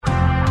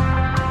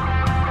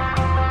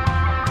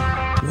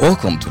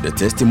Welcome to the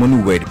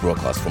Testimony Word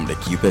broadcast from the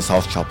Keepers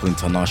House Chapel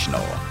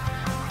International.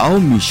 Our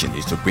mission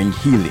is to bring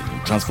healing,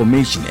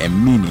 transformation,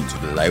 and meaning to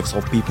the lives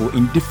of people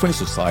in different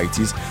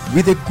societies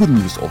with the good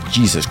news of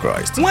Jesus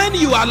Christ. When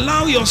you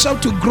allow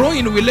yourself to grow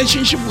in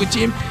relationship with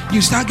Him,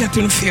 you start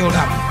getting filled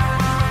up.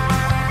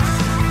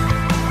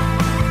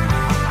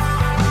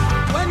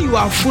 When you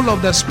are full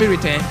of the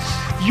Spirit,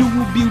 you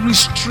will be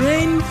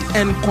restrained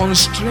and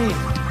constrained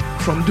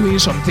from doing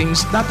some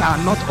things that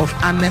are not of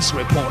honest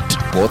report.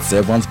 God's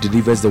servant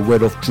delivers the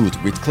word of truth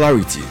with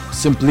clarity,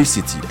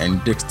 simplicity,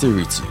 and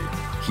dexterity.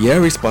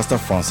 Here is Pastor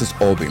Francis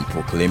Albin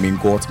proclaiming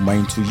God's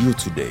mind to you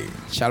today.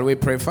 Shall we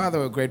pray? Father,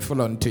 we're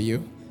grateful unto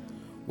you.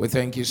 We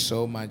thank you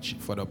so much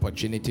for the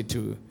opportunity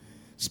to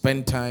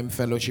spend time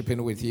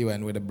fellowshipping with you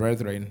and with the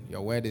brethren. Your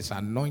word is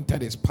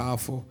anointed, it's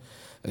powerful,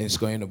 and it's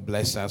going to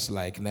bless us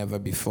like never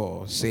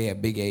before. Say a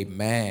big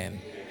amen.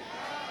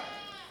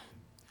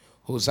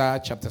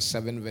 Hosea chapter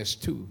 7 verse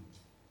 2.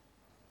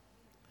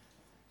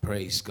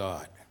 Praise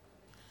God.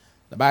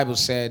 The Bible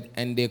said,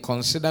 and they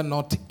consider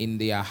not in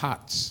their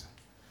hearts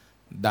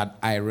that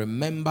I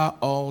remember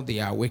all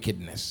their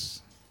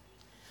wickedness.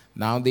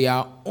 Now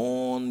their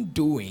own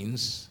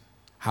doings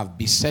have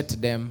beset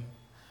them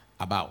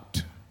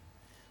about.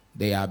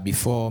 They are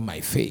before my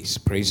face.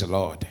 Praise the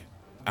Lord.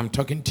 I'm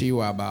talking to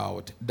you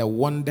about the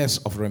wonders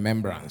of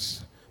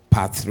remembrance,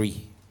 part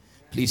 3.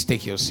 Please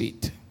take your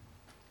seat.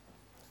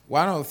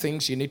 One of the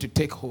things you need to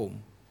take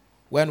home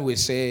when we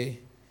say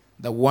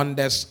the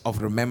wonders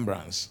of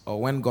remembrance,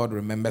 or when God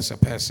remembers a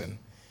person,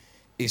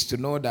 is to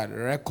know that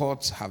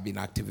records have been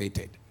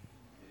activated.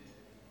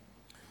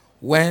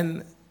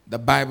 When the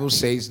Bible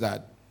says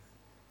that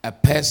a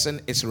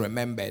person is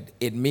remembered,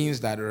 it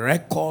means that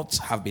records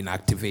have been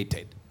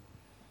activated.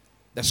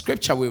 The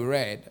scripture we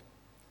read,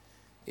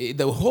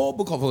 the whole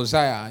book of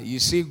Hosea, you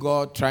see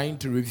God trying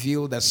to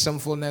reveal the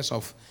sinfulness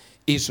of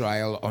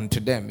Israel unto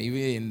them.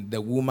 Even in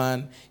the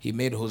woman he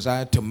made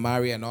Hosea to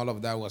marry, and all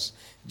of that was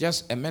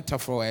just a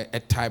metaphor, a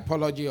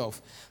typology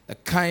of the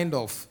kind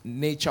of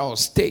nature or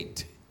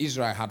state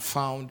Israel had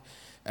found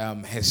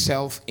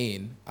herself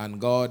in,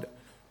 and God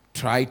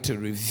tried to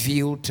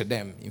reveal to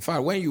them. In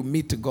fact, when you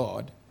meet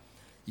God,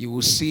 you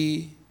will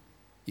see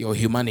your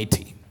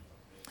humanity.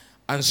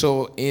 And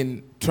so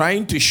in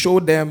trying to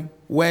show them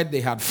where they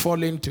had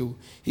fallen to,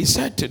 he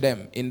said to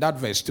them in that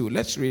verse 2,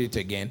 let's read it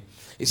again.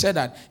 He said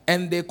that,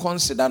 and they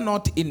consider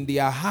not in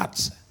their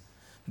hearts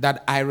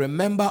that I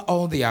remember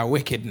all their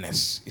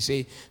wickedness. You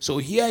see, so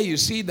here you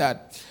see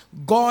that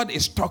God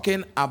is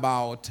talking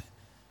about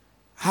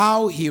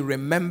how he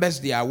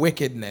remembers their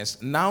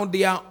wickedness. Now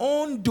their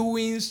own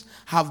doings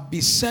have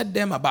beset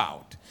them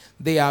about.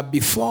 They are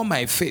before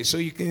my face. So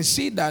you can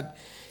see that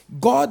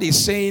God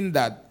is saying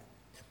that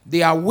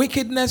their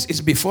wickedness is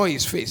before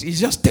his face.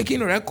 He's just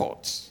taking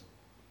records,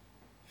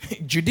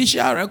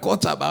 judicial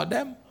records about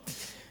them.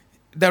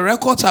 The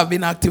records have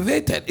been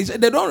activated. He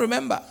said, they don't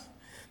remember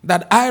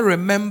that I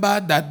remember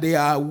that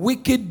their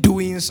wicked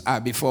doings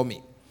are before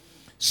me.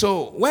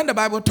 So when the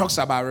Bible talks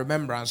about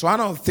remembrance,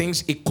 one of the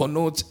things it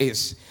connotes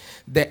is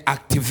the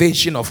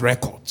activation of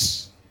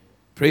records.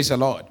 Praise the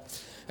Lord.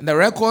 And the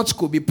records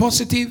could be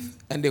positive,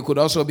 and they could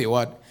also be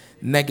what?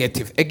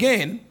 Negative.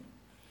 Again,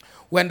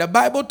 when the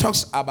Bible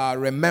talks about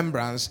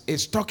remembrance,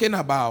 it's talking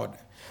about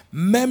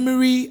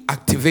memory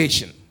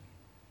activation.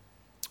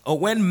 Or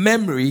when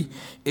memory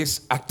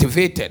is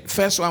activated.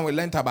 First one we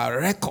learned about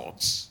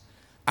records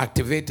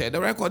activated. The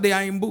record, they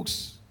are in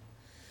books.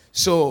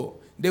 So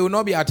they will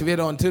not be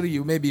activated until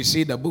you maybe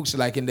see the books,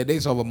 like in the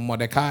days of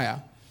Mordecai,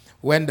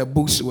 when the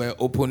books were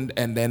opened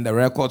and then the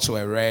records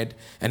were read,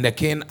 and the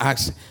king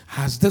asked,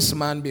 has this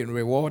man been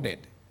rewarded?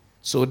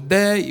 So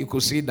there you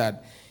could see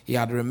that he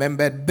had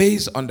remembered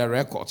based on the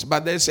records.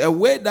 But there's a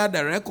way that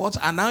the records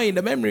are now in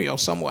the memory of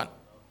someone.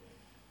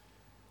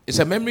 It's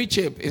a memory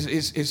chip.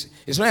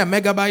 It's not a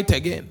megabyte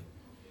again.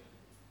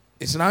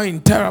 It's now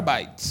in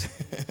terabytes.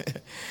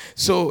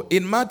 So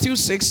in Matthew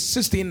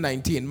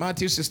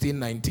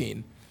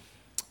 16:19,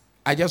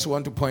 I just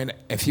want to point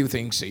a few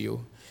things to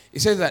you. It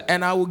says that,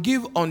 and I will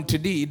give unto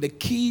thee the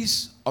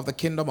keys of the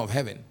kingdom of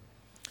heaven.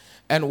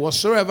 And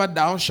whatsoever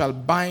thou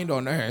shalt bind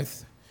on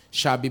earth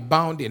shall be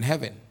bound in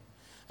heaven.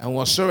 And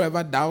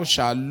whatsoever thou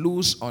shalt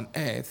loose on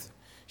earth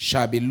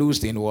shall be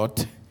loosed in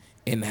what?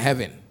 In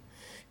heaven.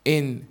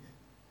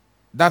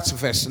 That's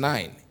verse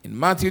 9. In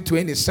Matthew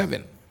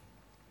 27,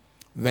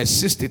 verse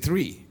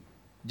 63,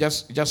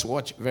 just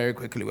watch very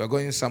quickly. We're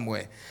going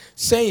somewhere.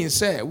 Saying,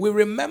 sir, we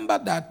remember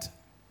that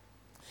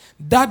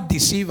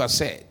deceiver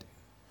said,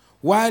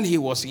 while he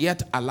was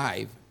yet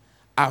alive,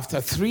 after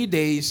 3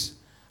 days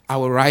I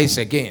will rise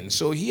again.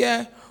 So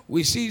here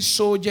we see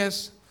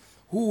soldiers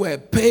who were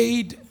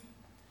paid,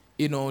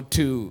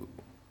 to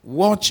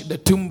watch the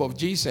tomb of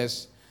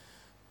Jesus.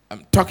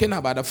 I'm talking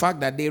about the fact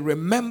that they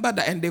remember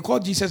that, and they call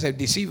Jesus a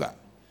deceiver.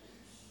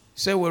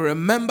 So we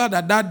remember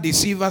that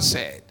deceiver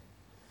said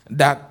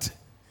that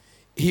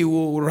he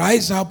will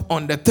rise up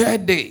on the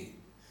 3rd day.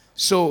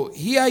 So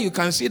here you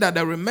can see that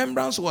the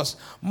remembrance was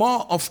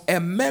more of a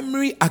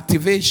memory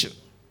activation.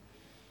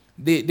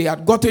 they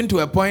had gotten to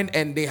a point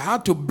and they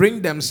had to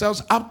bring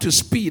themselves up to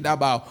speed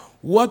about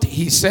what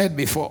he said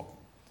before.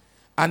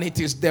 And it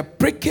is the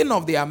pricking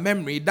of their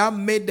memory that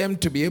made them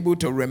to be able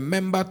to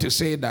remember to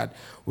say that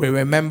we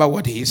remember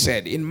what he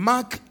said. In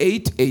Mark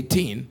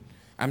 8:18,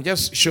 I'm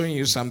just showing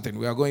you something.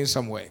 We are going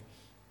somewhere.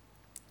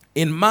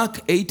 In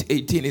Mark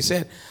 8:18, he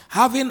said,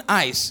 having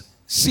eyes,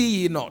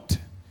 see ye not,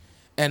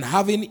 and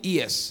having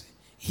ears,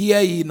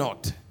 hear ye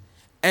not.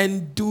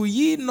 And do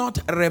ye not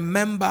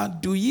remember?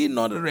 Do ye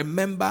not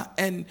remember?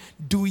 And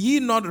do ye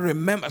not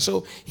remember?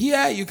 So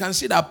here you can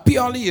see that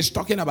purely is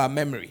talking about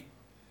memory.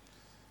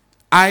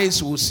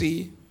 Eyes will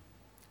see,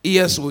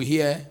 ears will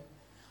hear,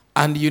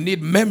 and you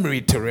need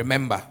memory to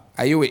remember.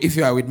 Are you? If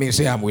you are with me,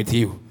 say I'm with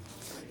you.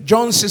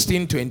 John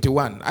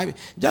 16:21.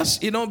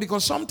 Just,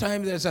 because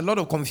sometimes there's a lot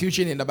of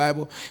confusion in the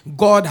Bible.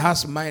 God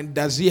has mind.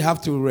 Does he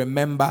have to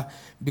remember?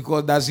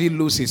 Because does he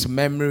lose his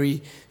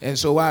memory? And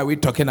so why are we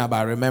talking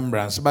about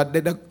remembrance? But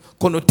the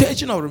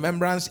connotation of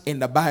remembrance in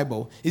the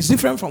Bible is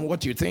different from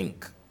what you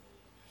think.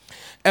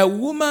 A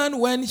woman,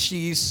 when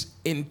she's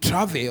in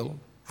travail,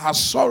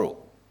 has sorrow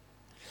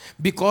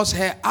because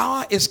her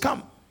hour is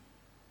come.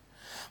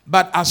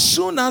 But as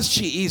soon as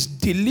she is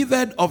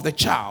delivered of the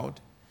child,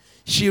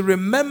 she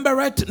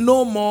remembereth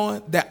no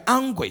more the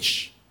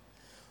anguish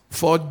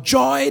for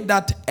joy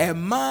that a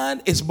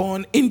man is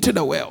born into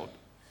the world.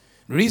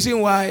 Reason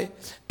why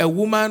a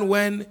woman,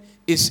 when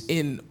is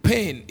in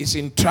pain, is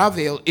in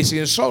travail, is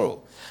in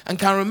sorrow, and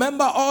can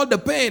remember all the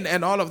pain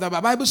and all of that.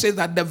 The Bible says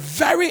that the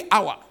very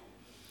hour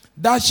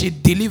that she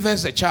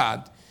delivers the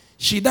child,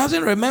 she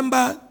doesn't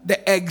remember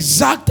the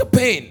exact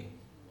pain.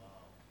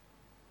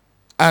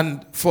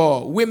 And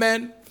for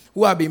women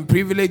who have been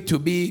privileged to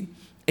be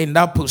in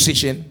that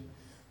position,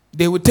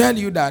 they will tell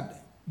you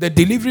that the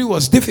delivery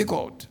was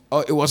difficult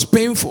or it was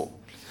painful.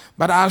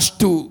 But as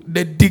to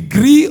the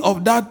degree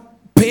of that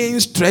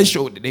pain's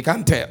threshold, they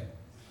can't tell.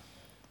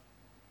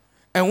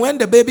 And when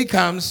the baby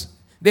comes,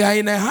 they are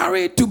in a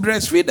hurry to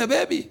breastfeed the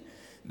baby.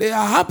 They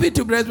are happy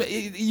to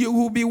breastfeed. You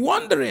will be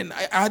wondering,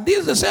 are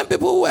these the same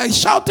people who are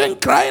shouting,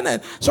 crying,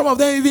 and some of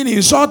them even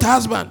insult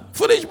husband?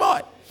 Foolish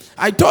boy.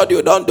 I told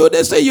you don't do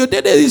this. Say you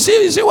did it. You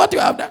see what you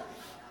have done.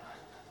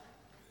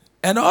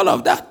 And all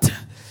of that.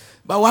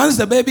 But once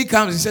the baby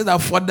comes, he says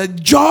that for the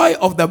joy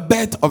of the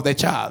birth of the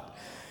child,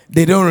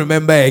 they don't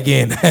remember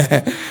again.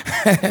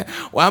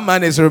 One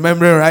man is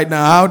remembering right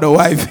now how the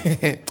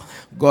wife,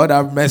 God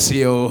have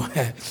mercy, oh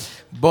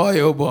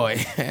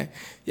boy.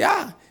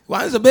 Yeah,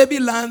 once the baby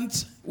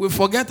lands, we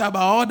forget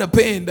about all the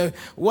pain.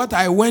 What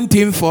I went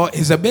in for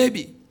is a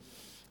baby.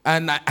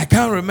 And I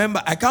can't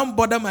remember, I can't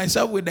bother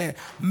myself with the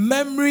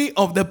memory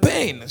of the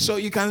pain. So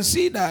you can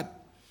see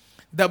that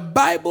the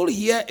Bible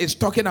here is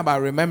talking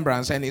about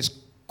remembrance and is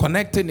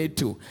connecting it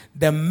to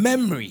the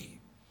memory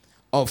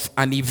of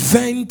an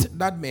event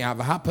that may have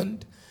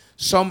happened.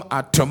 Some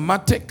are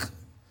traumatic,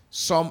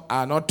 some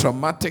are not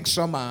traumatic,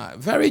 some are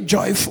very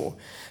joyful.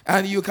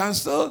 And you can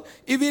still,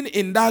 even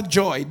in that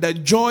joy, the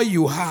joy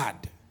you had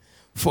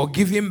for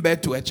giving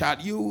birth to a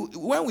child,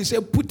 when we say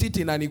put it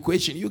in an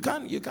equation, you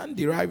can't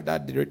derive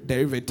that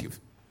derivative.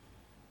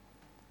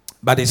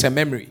 But it's a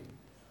memory.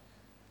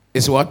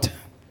 It's what?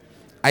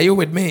 Are you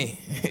with me?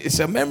 It's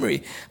a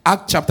memory.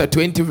 Act chapter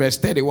 20, verse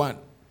 31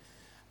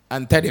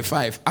 and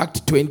 35.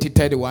 Act 20,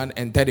 31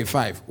 and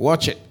 35.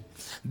 Watch it.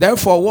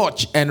 Therefore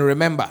watch and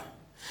remember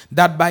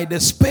that by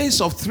the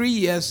space of 3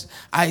 years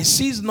I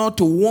cease not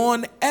to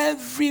warn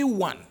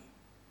everyone,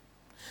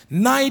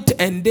 night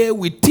and day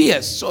with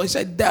tears. So he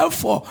said,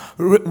 therefore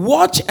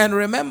watch and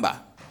remember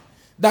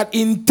that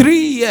in 3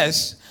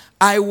 years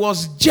I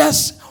was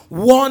just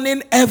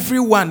warning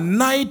everyone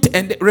night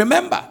and day.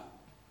 Remember,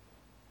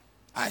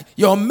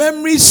 your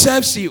memory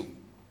serves you.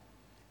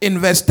 In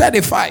verse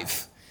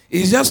 35,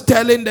 he's just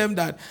telling them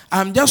that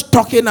I'm just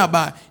talking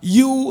about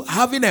you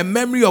having a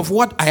memory of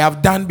what I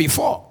have done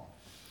before.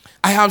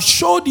 I have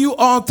showed you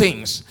all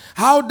things,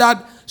 how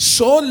that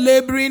so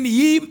laboring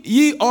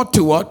ye ought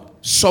to what?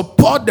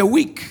 Support the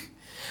weak,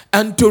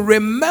 and to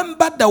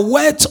remember the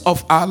words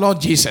of our Lord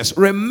Jesus.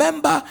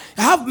 Remember,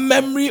 have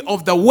memory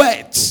of the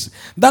words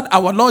that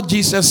our Lord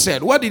Jesus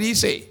said. What did he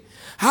say?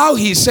 How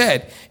he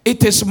said,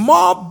 it is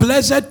more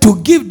blessed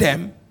to give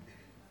them.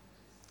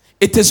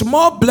 It is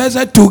more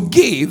blessed to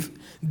give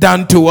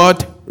than to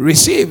what?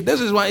 Receive.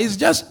 This is why it's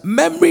just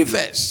memory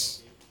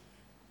verse.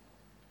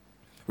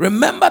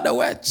 Remember the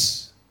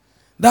words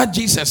that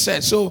Jesus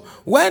said. So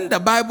when the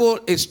Bible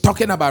is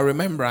talking about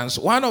remembrance,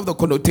 one of the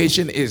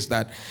connotation is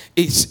that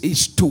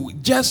is to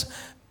just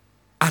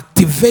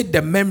activate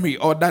the memory,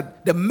 or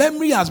that the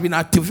memory has been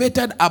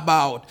activated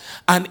about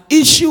an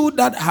issue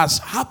that has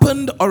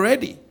happened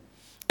already,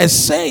 a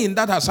saying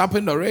that has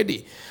happened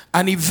already,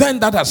 an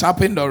event that has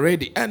happened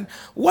already. And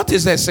what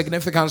is the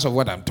significance of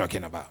what I'm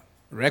talking about?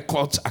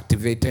 Records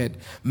activated,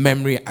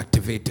 memory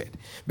activated.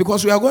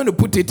 Because we are going to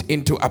put it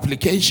into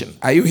application.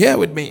 Are you here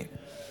with me?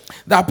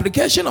 The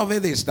application of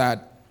it is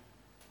that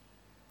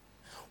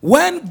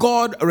when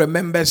God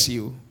remembers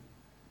you,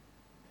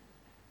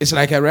 it's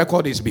like a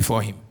record is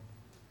before him.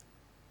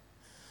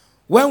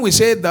 When we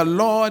say the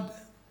Lord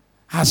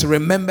has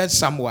remembered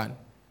someone,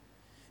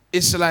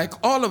 it's like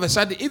all of a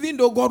sudden, even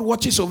though God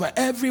watches over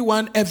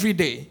everyone every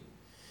day,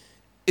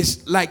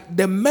 it's like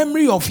the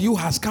memory of you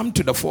has come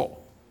to the fore.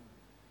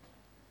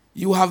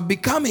 You have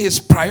become his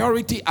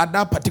priority at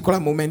that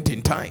particular moment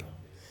in time.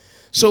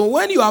 So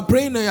when you are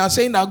praying and you are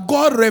saying that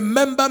God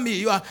remember me,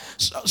 you are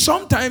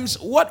sometimes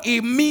what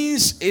it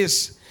means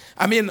is,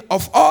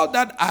 of all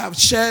that I have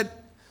shared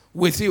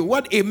with you,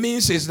 what it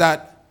means is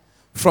that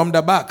from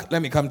the back,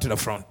 let me come to the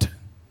front.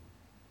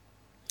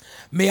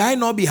 May I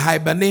not be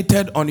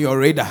hibernated on your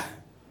radar.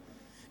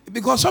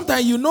 Because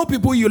sometimes you know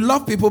people, you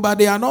love people, but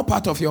they are not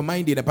part of your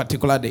mind in a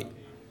particular day.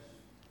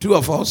 True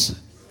of us?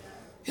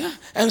 Yeah.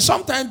 And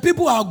sometimes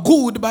people are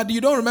good, but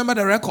you don't remember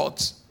the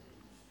records.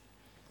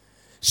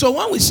 So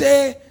when we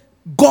say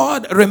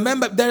God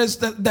remember, there is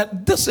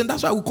this, and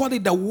that's why we call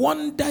it the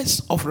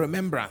wonders of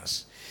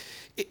remembrance.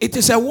 It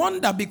is a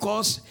wonder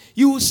because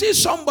you see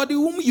somebody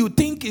whom you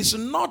think is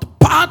not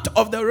part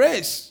of the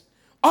race.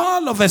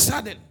 All of a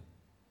sudden,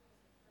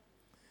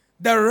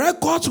 the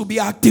records will be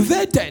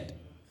activated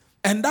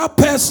and that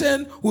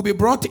person will be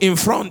brought in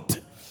front.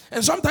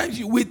 And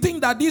sometimes we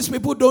think that these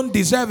people don't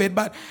deserve it,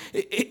 but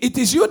it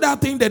is you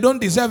that think they don't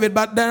deserve it.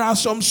 But there are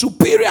some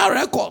superior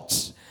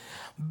records,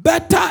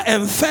 better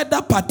and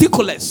further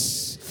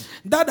particulars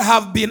that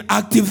have been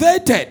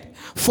activated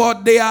for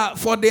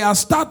their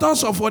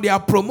status or for their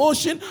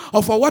promotion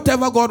or for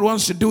whatever God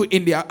wants to do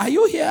in their. Are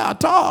you here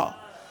at all?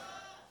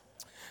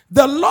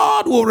 The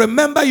Lord will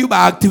remember you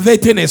by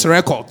activating his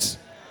records.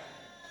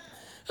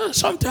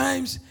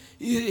 Sometimes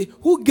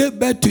who gave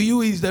birth to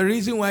you is the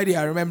reason why they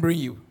are remembering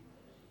you.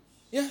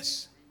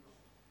 Yes.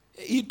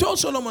 He told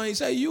Solomon, he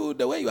said, you,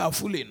 the way you are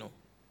fully, no.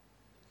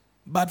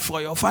 But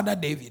for your father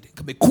David,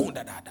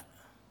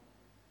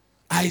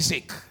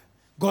 Isaac.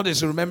 God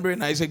is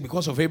remembering Isaac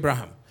because of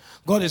Abraham.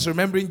 God is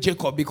remembering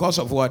Jacob because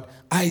of what?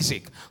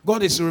 Isaac.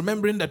 God is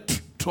remembering the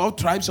 12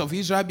 tribes of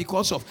Israel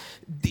because of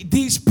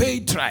these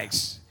paid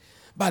tribes.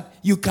 But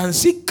you can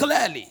see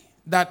clearly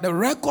that the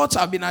records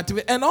have been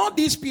activated. And all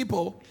these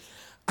people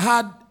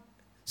had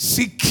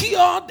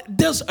secured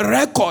this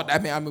record.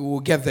 We'll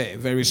get there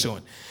very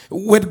soon.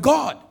 With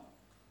God.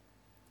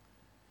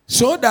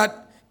 So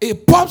that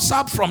it pops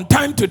up from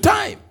time to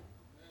time.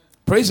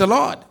 Praise the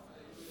Lord.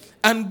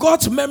 And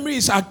God's memory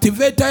is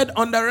activated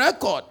on the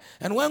record.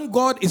 And when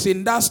God is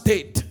in that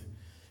state,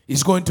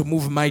 he's going to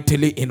move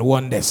mightily in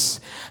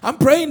wonders. I'm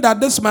praying that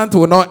this month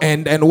will not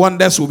end and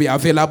wonders will be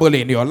available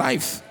in your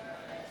life.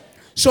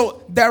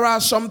 So there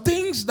are some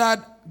things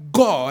that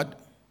God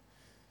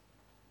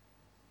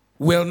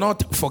will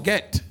not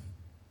forget.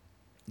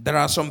 There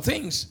are some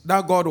things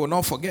that God will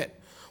not forget.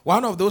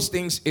 One of those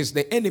things is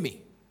the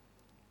enemy.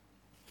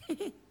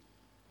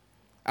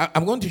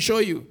 I'm going to show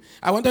you.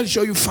 I wanted to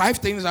show you 5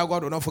 things that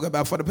God will not forget.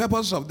 But for the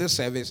purpose of this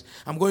service,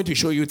 I'm going to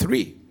show you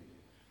 3.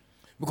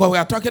 Because we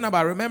are talking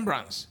about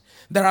remembrance.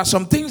 There are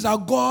some things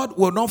that God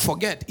will not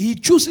forget. He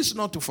chooses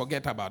not to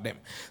forget about them.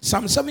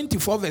 Psalm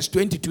 74 verse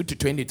 22 to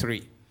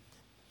 23.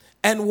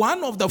 And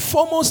one of the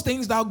foremost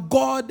things that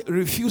God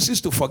refuses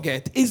to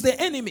forget is the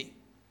enemy.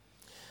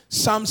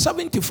 Psalm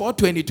 74,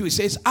 22, it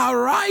says,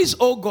 arise,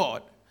 O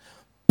God,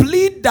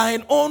 plead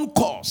thine own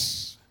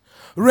cause.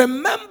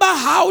 Remember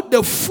how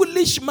the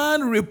foolish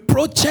man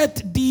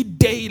reproacheth thee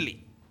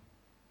daily.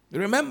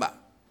 Remember.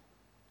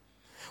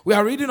 We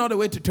are reading all the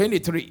way to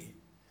 23.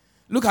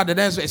 Look at the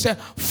next one. It says,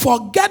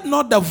 forget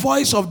not the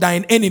voice of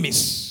thine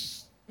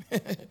enemies.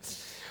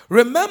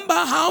 Remember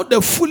how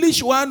the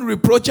foolish one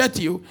reproacheth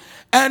you,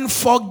 and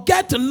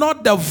forget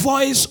not the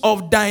voice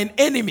of thine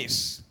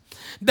enemies.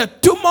 The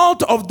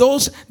tumult of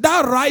those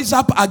that rise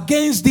up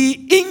against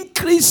thee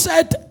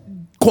increaseth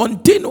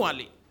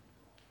continually.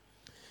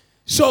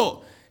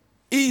 So,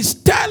 he's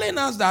telling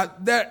us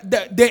that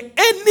the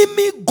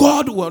enemy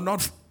God will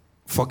not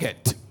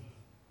forget.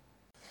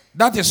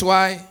 That is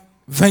why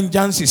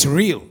vengeance is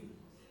real.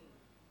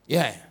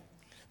 Yeah.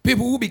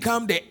 People who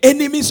become the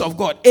enemies of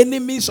God,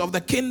 enemies of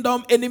the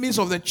kingdom, enemies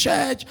of the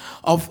church,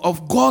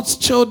 of God's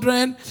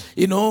children,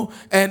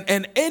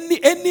 and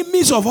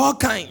enemies of all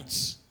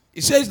kinds.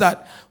 It says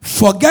that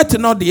forget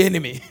not the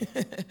enemy.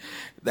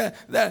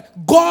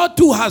 God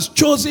too has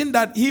chosen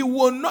that he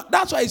will not.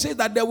 That's why he says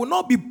that there will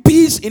not be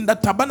peace in the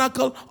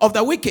tabernacle of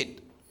the wicked.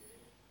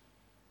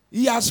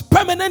 He has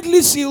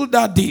permanently sealed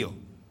that deal.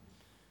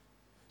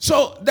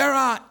 So there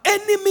are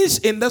enemies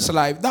in this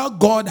life that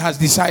God has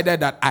decided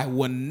that I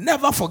will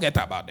never forget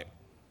about them.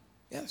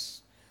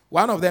 Yes.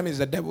 One of them is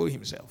the devil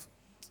himself.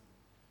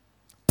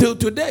 Till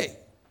today,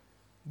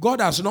 God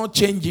has not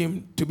changed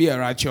him to be a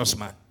righteous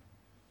man.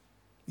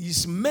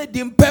 He's made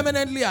him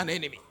permanently an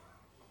enemy.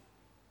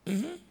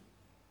 Mm-hmm.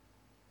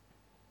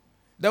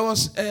 There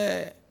was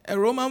a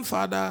Roman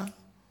father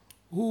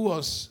who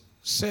was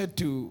said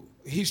to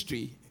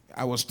history,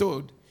 I was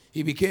told,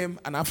 he became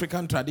an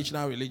African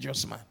traditional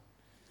religious man.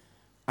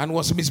 And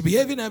was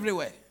misbehaving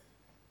everywhere.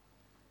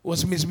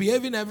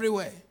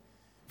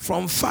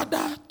 From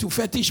father to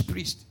fetish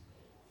priest.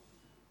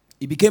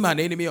 He became an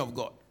enemy of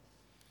God.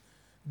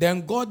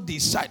 Then God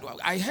decided. Well,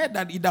 I heard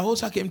that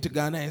Idahosa came to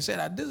Ghana and said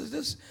that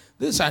this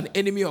is an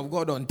enemy of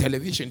God on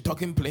television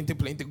talking plenty.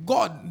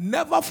 God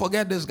never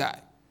forget this guy.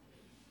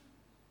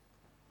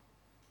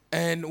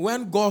 And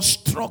when God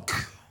struck,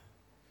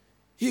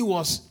 he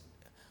was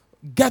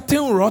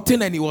getting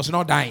rotten and he was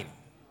not dying.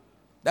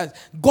 That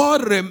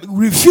God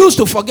refused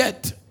to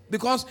forget,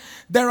 because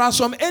there are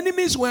some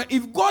enemies where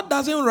if God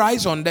doesn't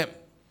rise on them,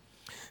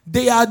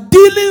 their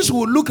dealings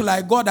will look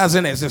like God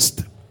doesn't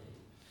exist.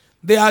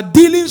 Their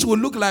dealings will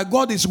look like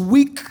God is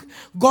weak.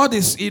 God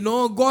is,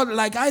 God,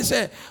 like I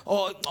said,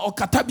 or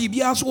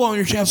katabibias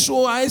or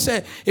so I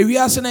say,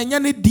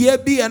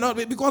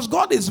 because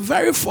God is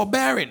very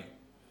forbearing.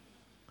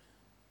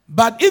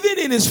 But even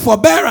in his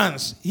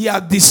forbearance, he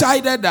has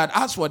decided that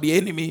as for the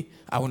enemy,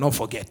 I will not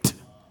forget.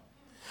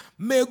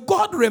 May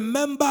God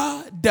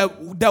remember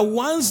the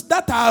ones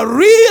that are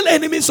real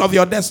enemies of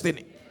your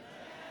destiny.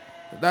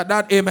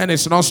 That amen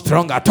is not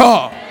strong at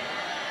all.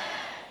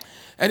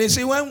 And you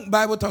see, when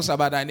Bible talks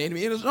about an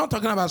enemy, it's not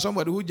talking about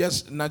somebody who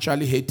just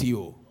naturally hates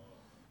you.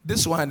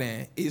 This one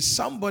is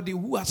somebody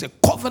who has a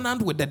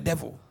covenant with the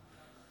devil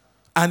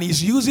and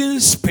is using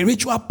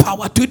spiritual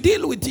power to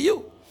deal with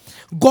you.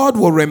 God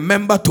will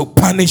remember to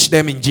punish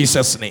them in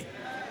Jesus' name.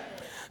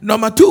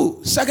 Number two,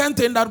 second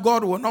thing that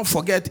God will not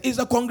forget is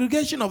the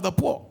congregation of the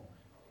poor.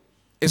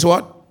 Is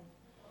what?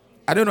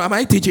 I don't know. Am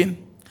I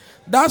teaching?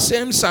 That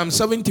same Psalm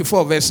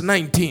 74 verse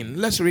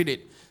 19. Let's read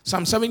it.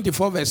 Psalm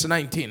 74 verse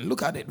 19.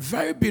 Look at it.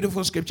 Very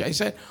beautiful scripture. He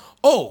said,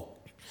 "Oh,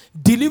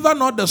 deliver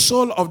not the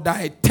soul of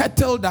thy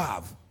turtle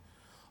dove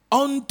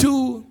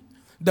unto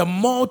the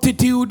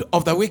multitude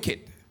of the wicked.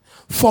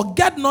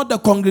 Forget not the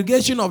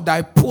congregation of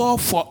thy poor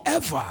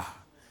forever."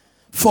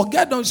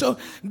 Forget them. So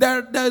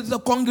there's a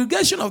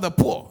congregation of the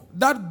poor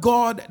that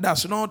God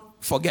does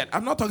not forget.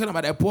 I'm not talking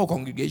about a poor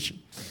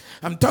congregation.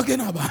 I'm talking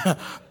about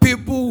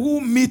people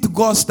who meet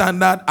God's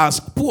standard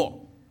as poor.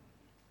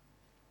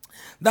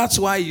 That's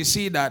why you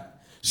see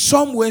that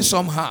some way,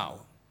 somehow,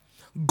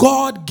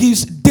 God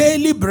gives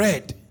daily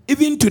bread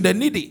even to the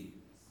needy,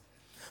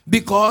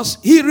 because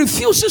he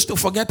refuses to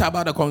forget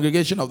about the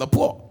congregation of the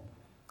poor.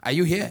 Are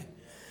you here?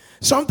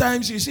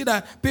 Sometimes you see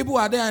that people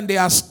are there and they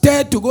are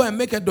scared to go and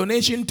make a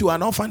donation to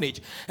an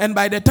orphanage. And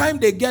by the time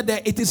they get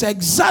there, it is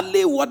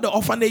exactly what the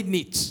orphanage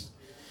needs.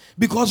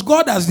 Because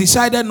God has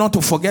decided not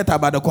to forget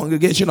about the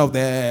congregation of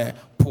the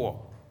poor.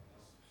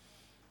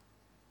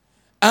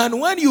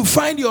 And when you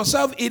find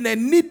yourself in a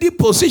needy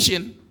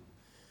position,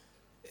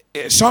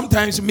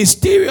 sometimes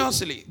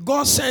mysteriously,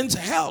 God sends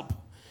help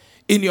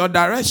in your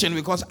direction,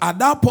 because at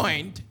that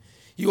point,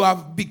 you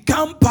have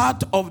become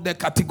part of the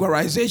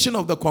categorization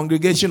of the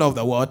congregation of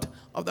the what?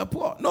 Of the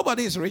poor.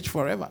 Nobody is rich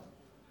forever.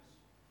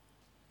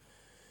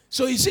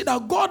 So you see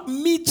that God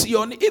meets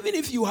your need. Even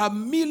if you have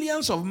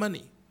millions of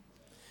money,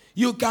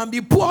 you can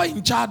be poor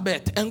in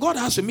childbirth and God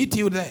has to meet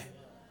you there.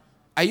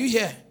 Are you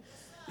here?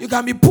 You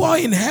can be poor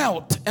in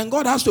health and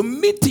God has to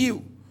meet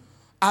you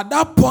at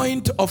that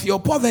point of your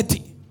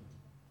poverty.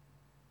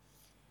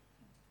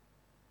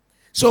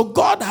 So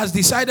God has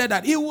decided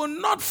that he will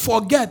not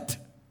forget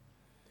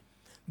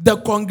the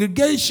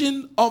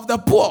congregation of the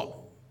poor.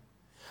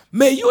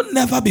 May you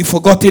never be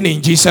forgotten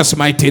in Jesus'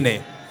 mighty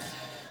name.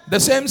 The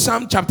same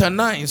Psalm chapter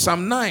 9,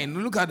 Psalm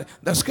 9. Look at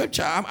the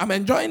scripture. I'm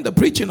enjoying the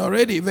preaching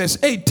already. Verse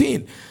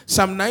 18.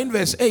 Psalm 9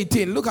 verse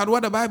 18. Look at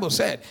what the Bible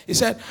said. It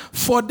said,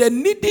 "For the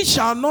needy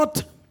shall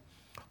not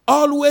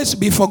always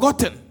be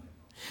forgotten.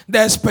 The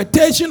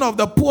expectation of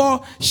the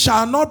poor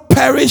shall not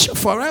perish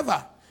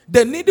forever."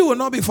 The needy will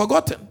not be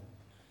forgotten.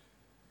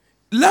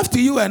 Left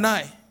to you and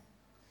I,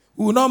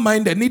 we will not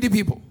mind the needy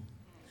people.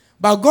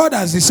 But God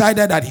has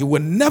decided that he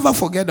will never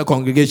forget the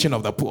congregation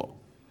of the poor.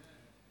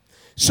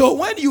 So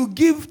when you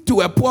give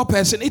to a poor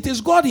person, it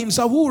is God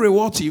himself who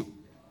rewards you.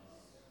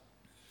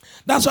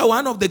 That's why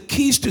one of the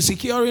keys to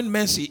securing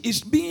mercy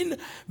is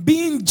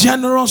being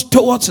generous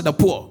towards the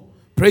poor.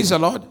 Praise the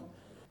Lord.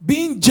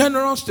 Being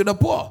generous to the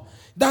poor.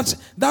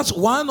 That's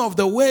one of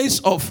the ways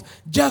of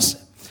just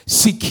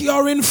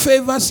securing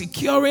favor,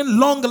 securing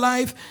long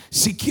life,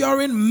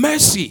 securing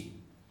mercy.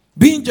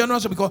 Being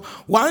generous, because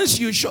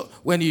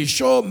when you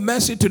show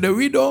mercy to the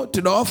widow,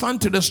 to the orphan,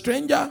 to the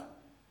stranger,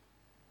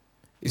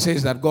 it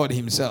says that God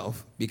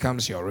himself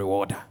becomes your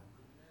rewarder.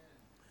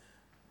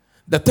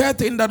 The third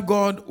thing that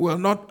God will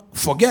not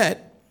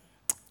forget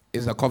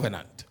is the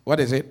covenant. What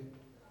is it?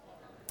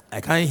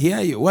 I can't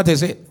hear you. What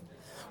is it?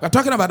 We're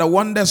talking about the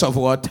wonders of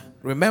what?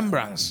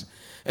 Remembrance.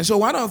 And so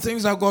one of the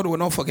things that God will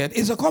not forget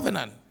is the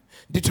covenant.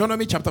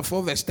 Deuteronomy chapter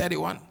 4 verse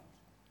 31.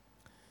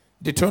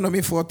 Deuteronomy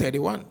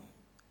 4:31.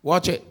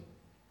 Watch it.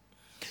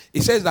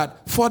 It says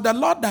that, "For the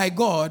Lord thy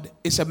God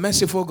is a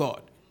merciful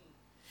God.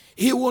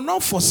 He will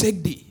not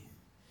forsake thee,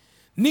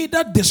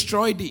 neither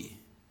destroy thee,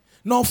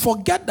 nor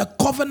forget the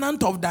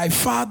covenant of thy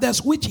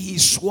fathers which he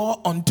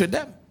swore unto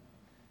them."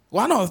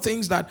 One of the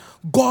things that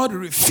God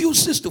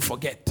refuses to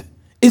forget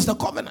is the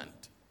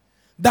covenant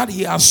that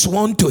he has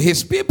sworn to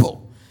his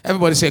people.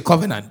 Everybody say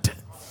covenant.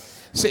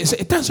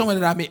 Tell someone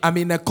that I'm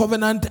in a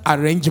covenant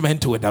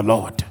arrangement with the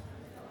Lord.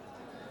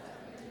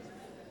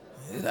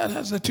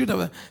 That's the truth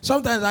of it.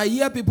 Sometimes I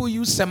hear people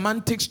use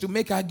semantics to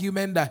make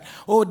argument that,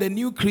 oh, the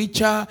new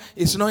creature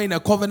is not in a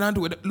covenant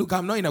with. Look,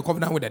 I'm not in a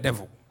covenant with the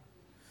devil.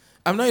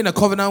 I'm not in a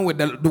covenant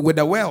with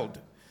the world.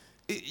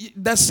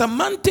 The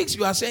semantics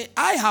you are saying,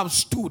 I have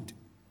stood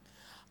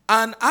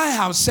and I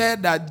have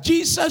said that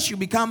Jesus should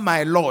become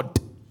my Lord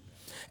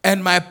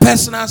and my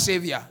personal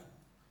Savior.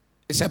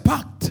 It's a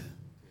pact.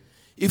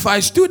 If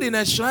I stood in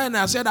a shrine and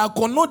I said,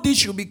 Akonodi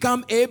should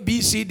become A,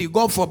 B, C, D,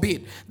 God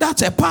forbid,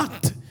 that's a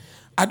pact.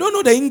 I don't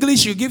know the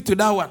English you give to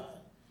that one.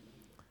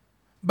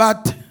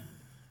 But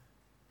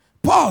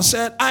Paul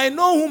said, I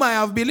know whom I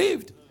have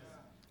believed.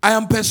 I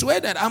am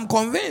persuaded. I'm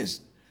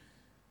convinced.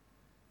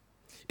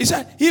 He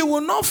said, he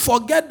will not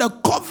forget the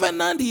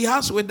covenant he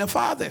has with the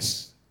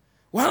fathers.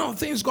 One of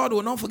the things God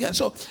will not forget.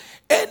 So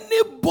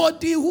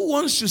anybody who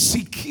wants to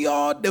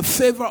secure the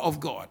favor of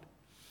God,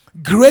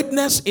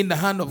 greatness in the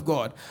hand of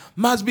God,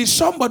 must be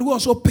somebody who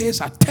also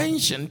pays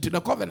attention to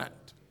the covenant.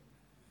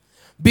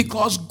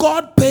 Because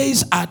God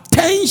pays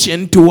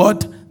attention to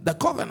what? The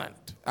covenant.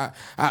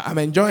 I'm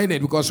enjoying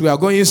it because we are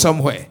going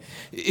somewhere.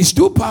 It's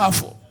too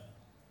powerful.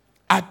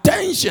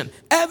 Attention.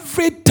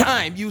 Every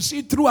time you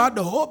see throughout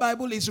the whole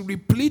Bible is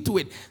replete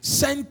with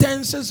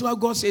sentences where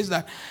God says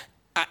that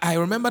I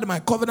remember my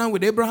covenant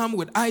with Abraham,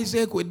 with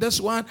Isaac, with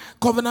this one,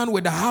 covenant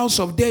with the house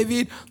of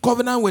David,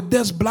 covenant with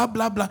this, blah,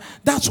 blah, blah.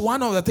 That's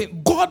one of the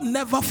things. God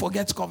never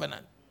forgets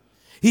covenant.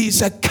 He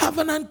is a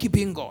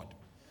covenant-keeping God.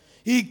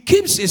 He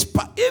keeps his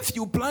part. If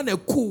you plan a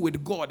coup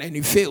with God and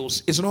it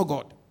fails, it's not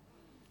God.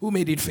 Who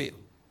made it fail?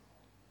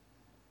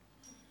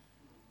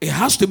 It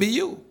has to be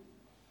you.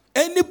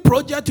 Any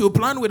project you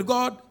plan with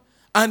God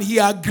and he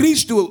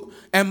agrees to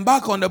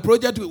embark on the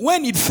project,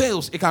 when it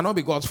fails, it cannot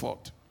be God's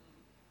fault.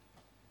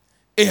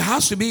 It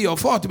has to be your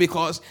fault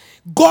because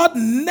God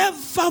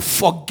never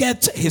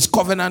forgets his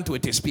covenant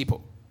with his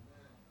people.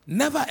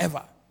 Never,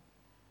 ever.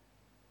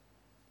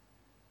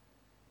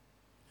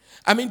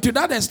 I mean, to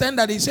that extent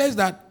that he says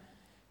that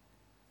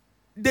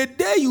the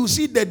day you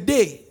see the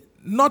day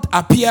not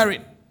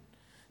appearing,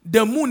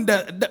 the moon,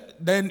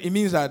 then it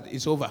means that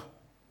it's over.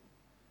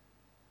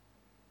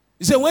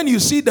 He said, when you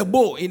see the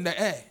bow in the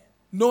air,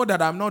 know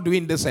that I'm not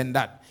doing this and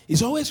that.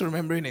 He's always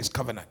remembering his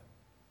covenant.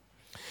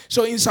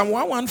 So in Psalm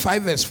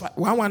 115 verse 5,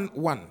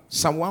 111,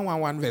 Psalm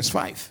 111 verse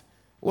 5,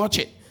 watch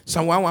it.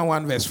 Psalm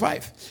 111 verse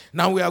 5.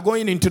 Now we are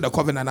going into the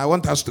covenant. I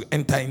want us to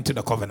enter into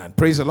the covenant.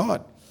 Praise the Lord.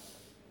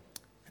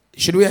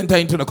 Should we enter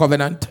into the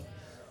covenant?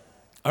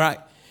 All right.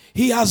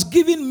 He has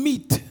given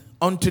meat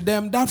unto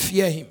them that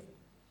fear him.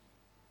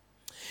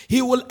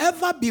 He will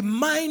ever be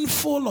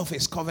mindful of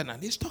his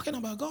covenant. He's talking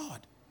about God.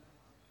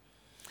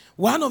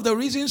 One of the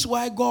reasons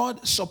why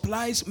God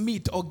supplies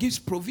meat or gives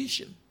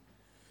provision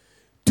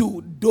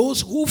to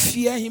those who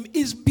fear him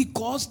is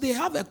because they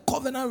have a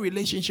covenant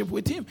relationship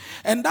with him.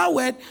 And that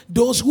word,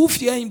 those who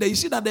fear him, you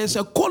see that there's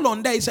a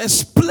colon there. It's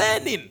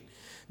explaining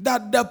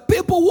that the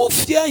people who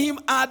fear him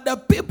are the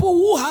people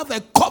who have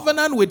a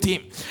covenant with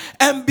him.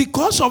 And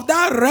because of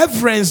that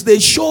reverence they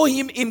show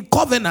him in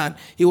covenant,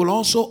 he will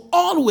also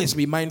always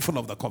be mindful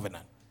of the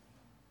covenant.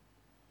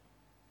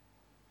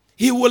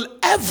 He will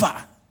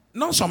ever,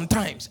 not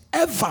sometimes,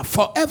 ever,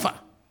 forever,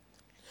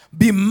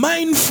 be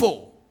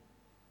mindful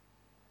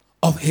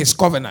of his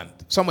covenant.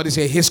 Somebody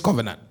say his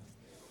covenant.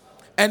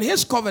 And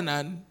his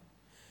covenant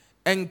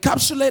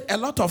encapsulates a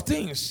lot of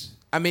things.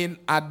 I mean,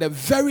 at the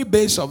very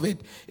base of it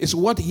is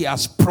what he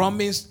has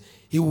promised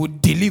he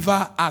would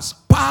deliver as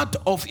part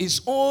of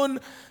his own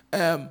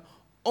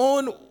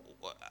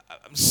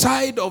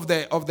side of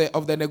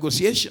the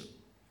negotiation.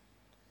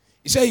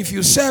 He said, if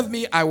you serve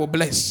me, I will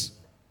bless.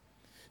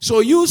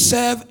 So you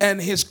serve,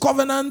 and his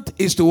covenant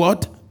is to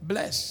what?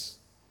 Bless.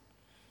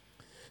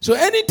 So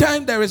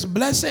anytime there is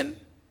blessing,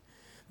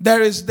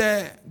 there is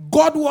the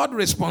Godward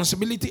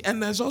responsibility,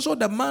 and there's also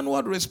the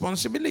manward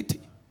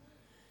responsibility.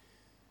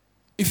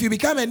 If you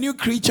become a new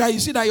creature, you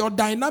see that your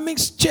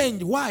dynamics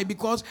change. Why?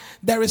 Because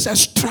there is a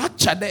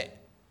structure there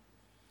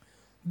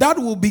that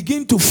will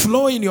begin to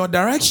flow in your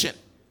direction.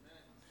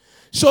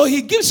 So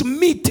he gives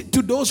meat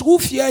to those who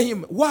fear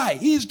him. Why?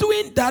 He's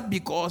doing that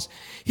because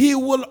he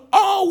will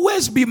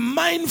always be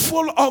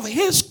mindful of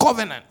his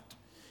covenant.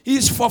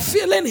 He's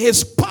fulfilling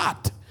his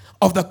part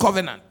of the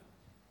covenant.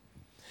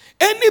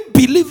 Any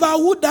believer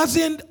who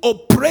doesn't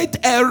operate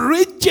a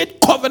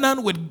rigid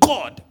covenant with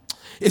God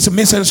is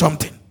missing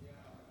something.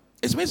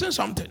 It's missing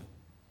something.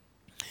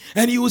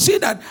 And you will see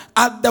that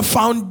at the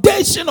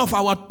foundation of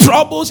our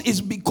troubles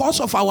is because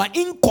of our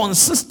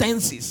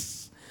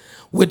inconsistencies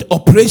with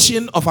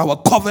operation of our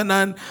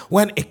covenant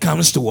when it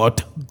comes to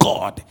what?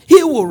 God.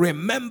 He will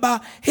remember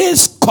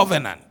his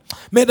covenant.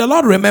 May the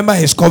Lord remember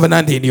his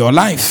covenant in your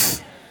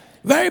life.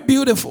 Very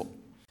beautiful.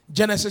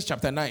 Genesis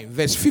chapter 9,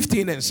 verse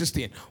 15 and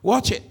 16.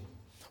 Watch it.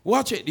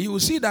 Watch it. You will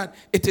see that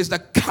it is the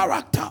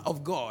character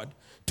of God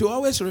to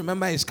always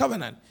remember his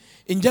covenant.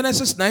 In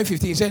Genesis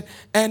 9:15, he said,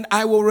 and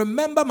I will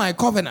remember my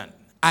covenant.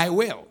 I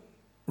will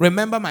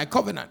remember my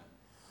covenant,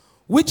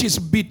 which is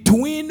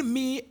between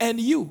me and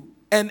you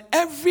and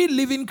every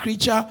living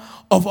creature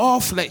of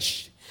all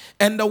flesh.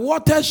 and the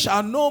water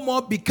shall no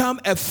more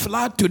become a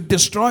flood to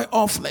destroy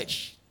all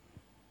flesh.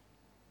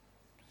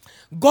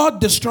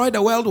 God destroyed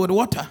the world with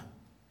water.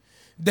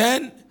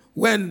 Then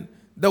when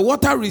the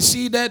water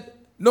receded,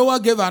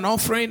 Noah gave an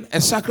offering, a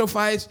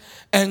sacrifice,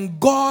 and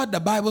God, the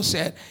Bible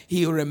said,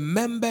 he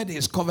remembered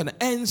his covenant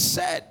and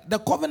said the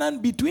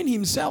covenant between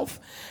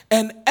himself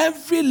and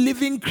every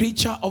living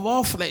creature of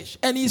all flesh.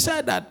 And he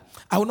said that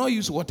I will not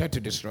use water to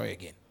destroy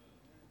again.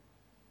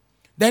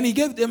 Then he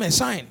gave them a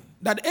sign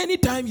that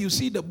anytime you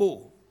see the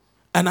bow,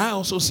 and I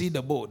also see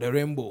the bow, the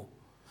rainbow,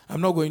 I'm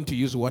not going to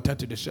use water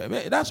to destroy.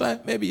 That's why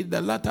maybe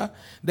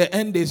the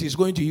end days, he's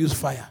going to use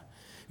fire.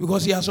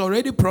 Because he has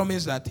already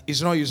promised that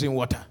he's not using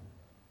water.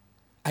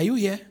 Are you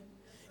here?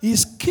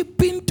 He's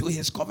keeping to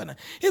his covenant.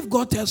 If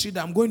God tells you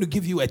that I'm going to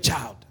give you a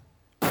child,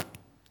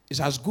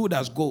 it's as good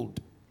as gold.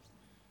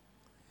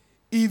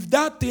 If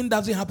that thing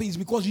doesn't happen, it's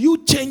because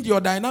you change your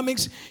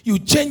dynamics, you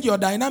change your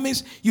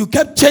dynamics, you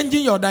kept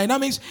changing your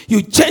dynamics,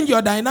 you change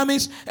your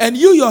dynamics, and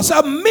you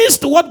yourself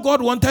missed what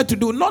God wanted to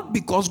do, not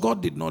because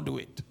God did not do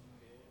it.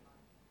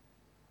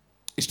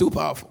 It's too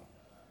powerful.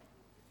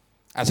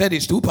 I said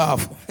it's too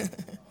powerful.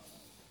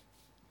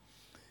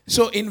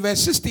 So in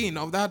verse 16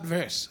 of that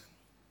verse,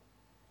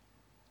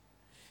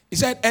 he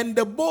said, and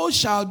the bow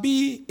shall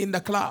be in the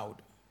cloud,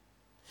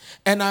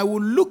 and I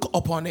will look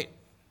upon it,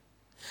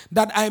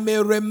 that I may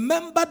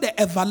remember the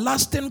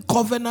everlasting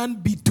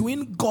covenant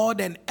between God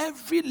and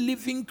every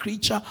living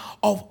creature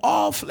of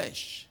all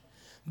flesh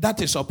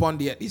that is upon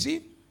the earth. You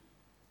see,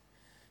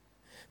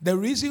 the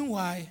reason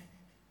why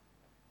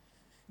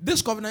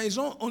this covenant is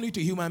not only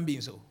to human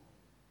beings,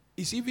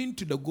 it's even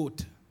to the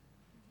goat,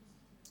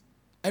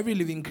 every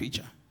living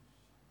creature.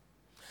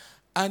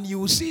 And you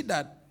will see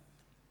that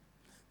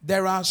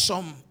there are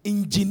some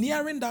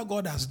engineering that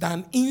God has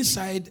done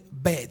inside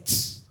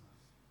birds,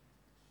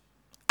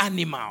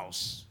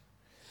 animals,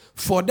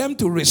 for them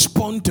to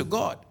respond to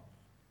God.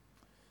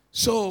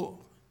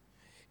 So,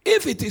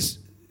 if it is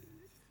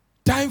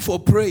time for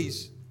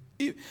praise,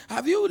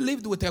 have you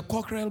lived with a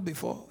cockerel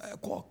before? A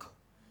cock.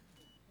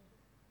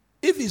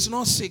 If it's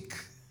not sick,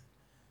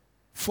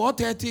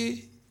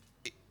 4:30,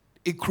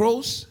 it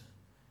crows,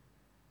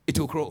 it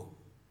will crow.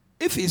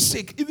 If it's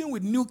sick, even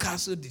with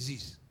Newcastle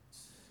disease,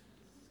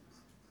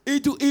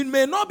 it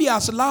may not be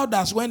as loud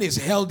as when it's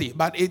healthy,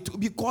 but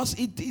because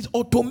it is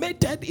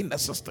automated in the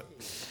system.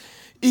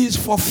 It's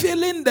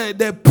fulfilling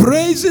the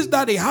praises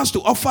that it has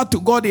to offer to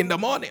God in the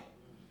morning.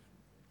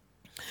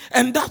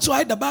 And that's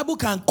why the Bible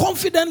can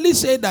confidently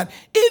say that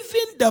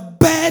even the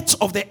birds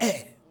of the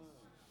air,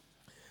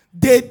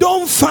 they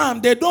don't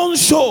farm, they don't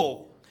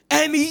sow,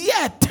 and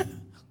yet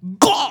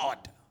God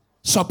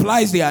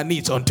supplies their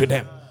needs unto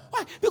them.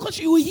 Why? Because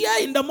you hear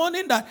in the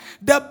morning that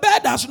the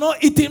bird has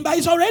not eaten, but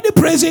he's already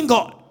praising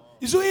God.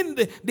 He's doing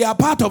they are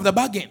part of the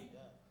bargain.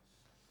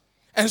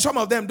 And some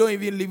of them don't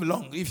even live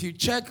long. If you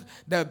check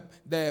the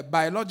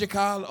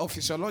biological or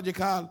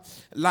physiological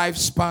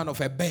lifespan of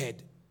a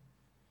bird,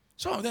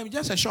 some of them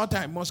just a short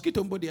time.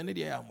 Mosquito body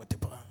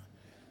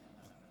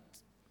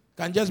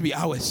can just be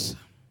hours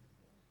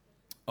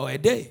or a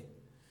day.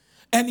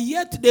 And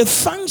yet they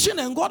function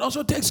and God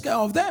also takes care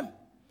of them.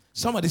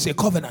 Somebody say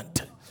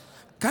covenant.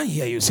 Can't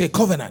hear you. Say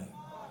covenant.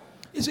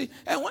 You see,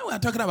 and when we are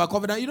talking about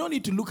covenant, you don't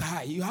need to look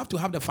high. You have to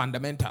have the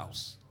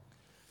fundamentals.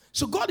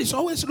 So God is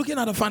always looking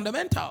at the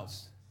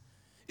fundamentals.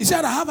 He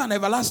said, I have an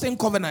everlasting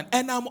covenant,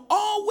 and I'm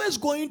always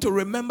going to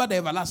remember the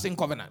everlasting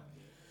covenant.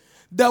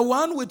 The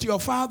one with your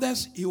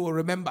fathers, he will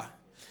remember.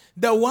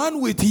 The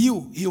one with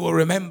you, he will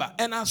remember.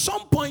 And at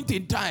some point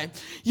in time,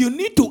 you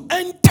need to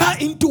enter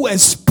into a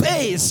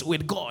space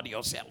with God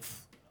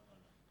yourself.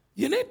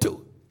 You need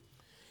to.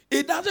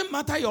 It doesn't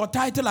matter your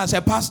title as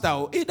a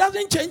pastor. It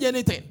doesn't change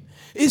anything.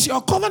 It's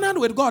your covenant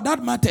with God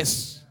that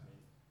matters.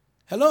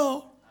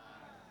 Hello?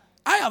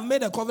 I have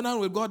made a covenant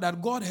with God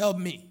that God help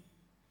me.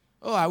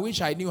 Oh, I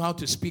wish I knew how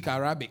to speak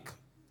Arabic.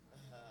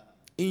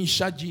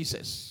 Insha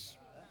Jesus.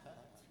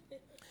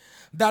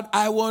 That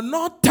I will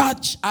not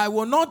touch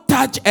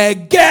a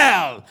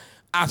girl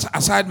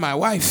aside my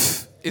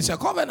wife. It's a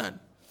covenant.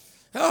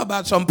 Oh,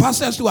 but some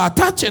pastors who are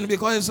touching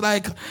because it's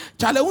like,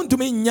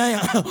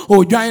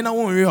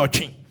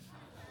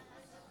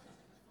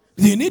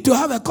 you need to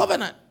have a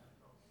covenant.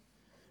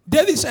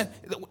 David said,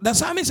 the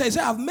psalmist says,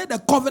 I've made a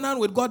covenant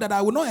with God that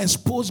I will not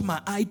expose my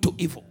eye to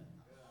evil.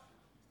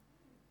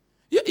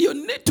 You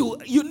need to,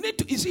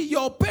 you see,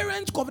 your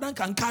parents' covenant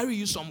can carry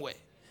you somewhere.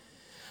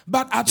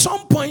 But at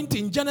some point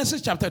in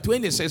Genesis chapter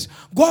 20, it says,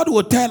 God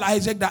will tell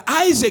Isaac that,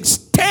 Isaac,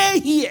 stay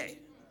here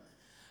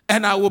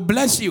and I will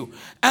bless you.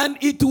 And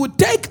it will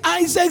take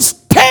Isaac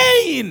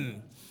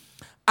staying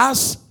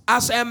as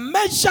a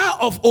measure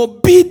of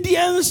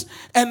obedience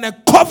and a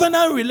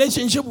covenant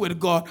relationship with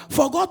God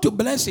for God to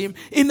bless him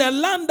in a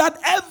land that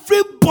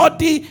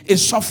everybody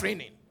is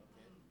suffering in.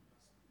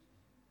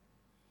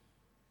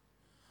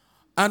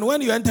 And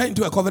when you enter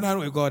into a covenant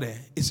with God,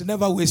 it's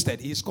never wasted.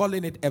 He's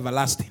calling it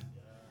everlasting.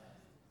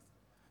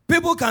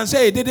 People can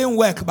say it didn't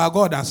work, but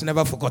God has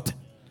never forgotten.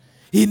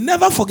 He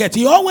never forgets.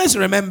 He always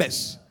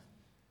remembers.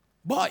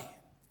 Boy,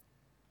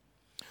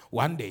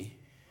 One day,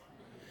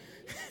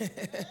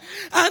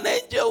 an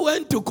angel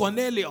went to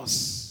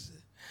Cornelius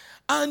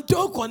and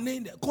told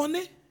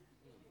Cornelius,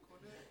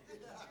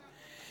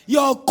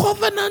 your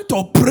covenant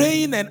of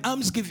praying and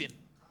almsgiving,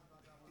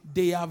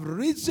 they have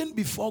risen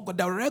before God.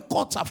 The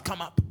records have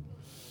come up.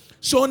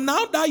 So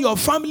now that your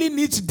family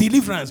needs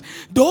deliverance,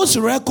 those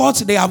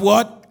records, they have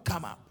what?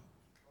 Come up.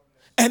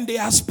 And they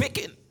are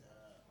speaking.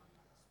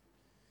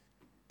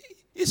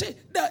 You see,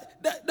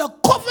 the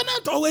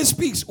covenant always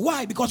speaks.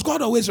 Why? Because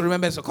God always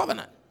remembers the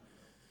covenant.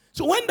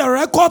 So when the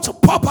records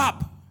pop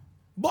up,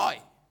 boy,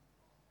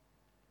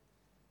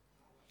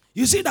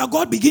 you see that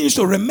God begins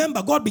to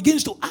remember, God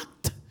begins to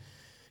act.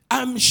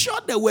 I'm sure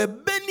there were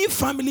many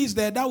families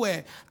there that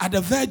were at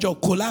the verge of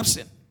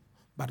collapsing.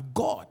 But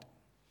God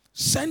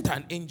sent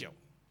an angel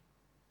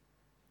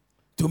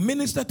to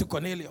minister to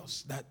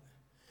Cornelius that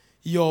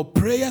your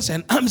prayers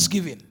and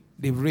almsgiving,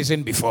 they've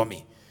risen before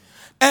me.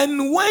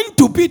 And went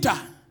to Peter,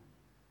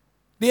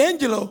 the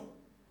angel,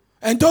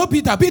 and told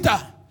Peter,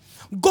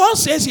 God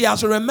says he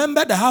has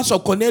remembered the house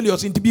of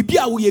Cornelius into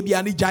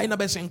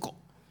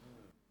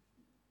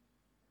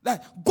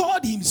that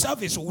God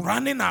himself is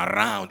running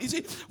around. You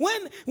see,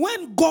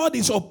 when God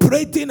is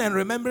operating and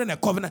remembering a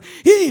covenant,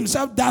 he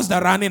himself does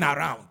the running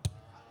around.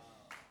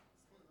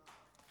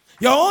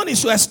 Your own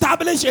is to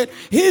establish it.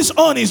 His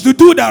own is to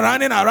do the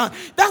running around.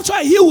 That's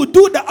why he will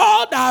do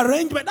all the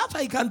arrangement. That's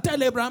why he can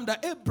tell Abraham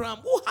that, Abraham,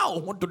 how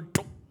want to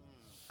do?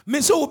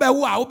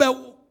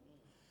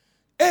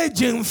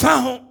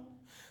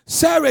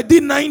 Sarah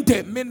did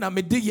 90.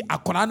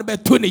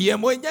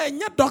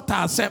 Doctor,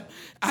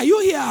 are you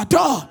here at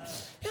all?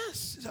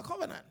 Yes, it's a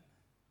covenant.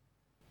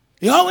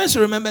 He always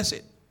remembers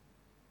it.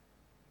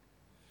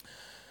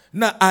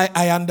 Now,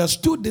 I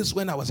understood this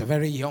when I was a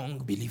very young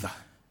believer.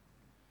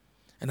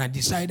 And I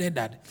decided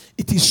that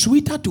it is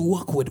sweeter to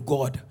work with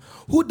God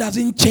who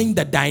doesn't change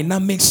the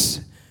dynamics,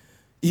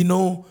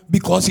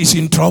 because he's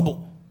in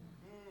trouble.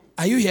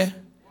 Are you here?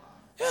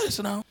 Yes,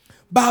 now.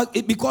 But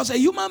because a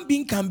human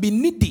being can be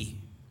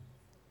needy.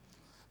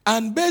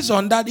 And based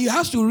on that, he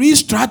has to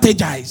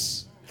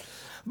re-strategize.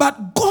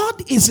 But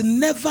God is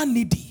never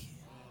needy.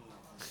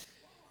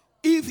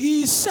 If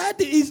he said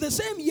he's the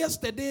same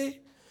yesterday,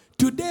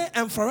 today,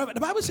 and forever. The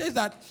Bible says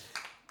that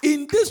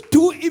in these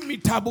two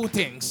immutable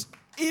things,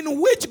 in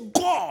which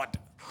God,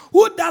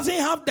 who doesn't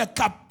have the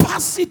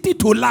capacity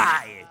to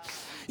lie,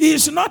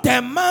 is not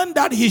a man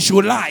that he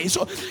should lie.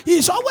 So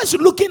he's always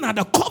looking at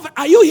the covenant.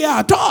 Are you here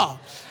at all?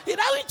 He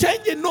doesn't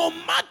change it no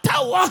matter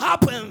what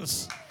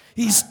happens.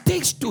 He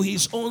sticks to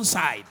his own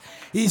side.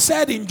 He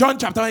said in John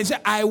chapter 1, he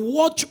said, I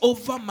watch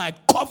over my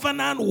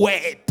covenant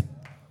word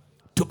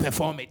to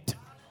perform it.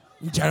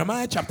 In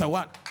Jeremiah chapter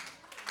 1.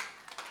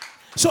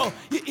 So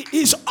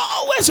he's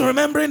always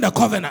remembering the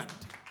covenant.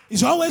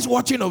 He's always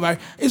watching over.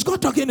 Is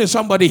God talking to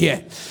somebody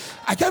here?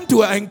 I came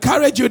to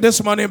encourage you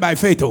this morning by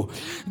faith,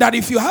 that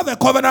if you have a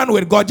covenant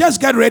with God,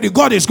 just get ready.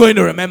 God is going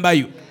to remember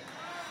you.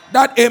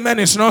 That amen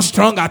is not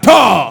strong at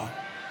all.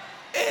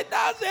 It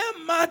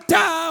doesn't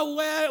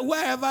matter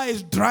wherever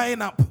it's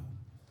drying up.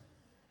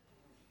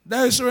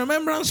 There is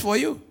remembrance for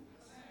you.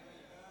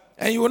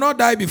 And you will not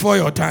die before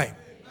your time.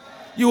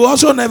 You will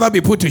also never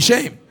be put to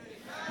shame.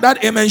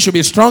 That amen should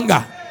be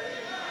stronger.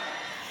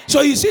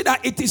 So you see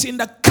that it is in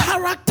the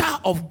character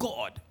of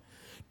God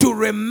to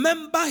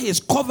remember his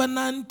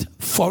covenant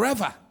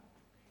forever.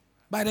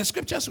 By the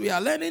scriptures we are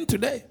learning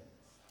today.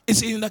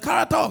 It's in the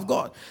character of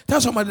God.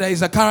 Tell somebody there is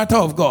the character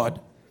of God.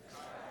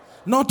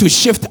 Not to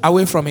shift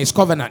away from his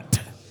covenant.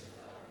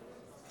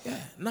 Yeah,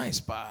 nice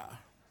power.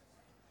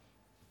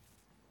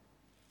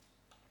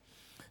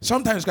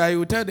 Sometimes I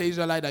will tell the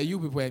Israelite that you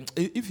people,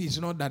 if it's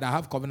not that I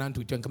have covenant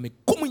with you,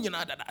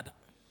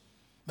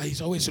 but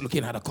he's always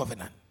looking at the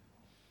covenant.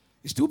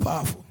 It's too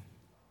powerful.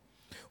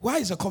 Why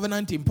is a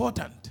covenant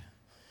important?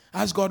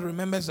 As God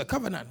remembers the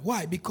covenant.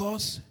 Why?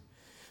 Because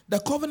the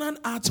covenant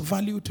adds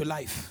value to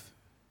life.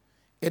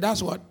 It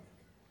does what?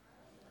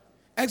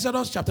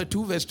 Exodus chapter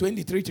 2 verse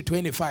 23 to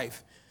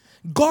 25.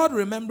 God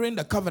remembering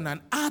the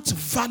covenant adds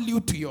value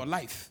to your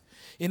life.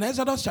 In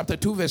Exodus chapter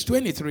 2 verse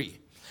 23,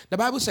 the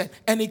Bible said,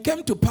 and it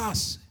came to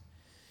pass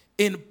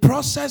in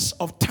process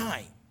of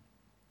time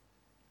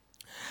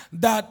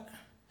that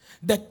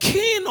the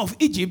king of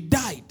Egypt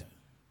died.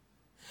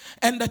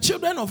 And the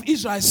children of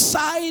Israel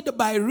sighed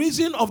by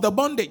reason of the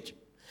bondage.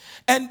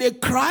 And they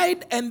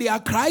cried, and their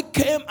cry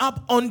came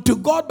up unto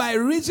God by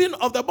reason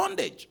of the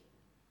bondage.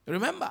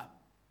 Remember?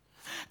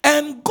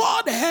 And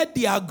God heard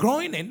their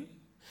groaning,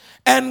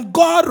 and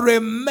God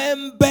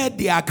remembered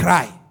their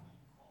cry.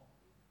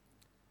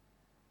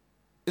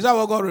 Is that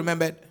what God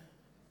remembered?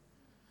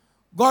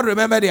 God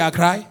remembered their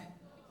cry?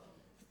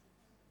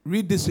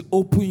 Read this,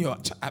 open your...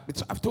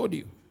 I've told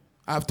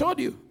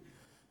you.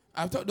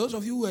 Those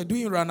of you who are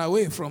doing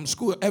runaway from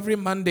school every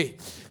Monday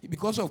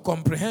because of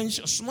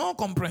comprehension, small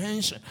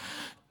comprehension.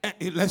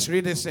 Let's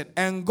read this.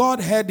 And God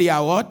heard their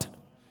what?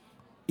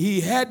 He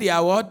heard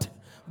their what?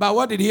 But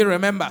what did he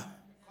remember?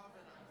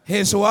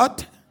 His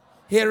what?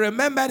 He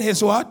remembered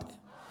his what?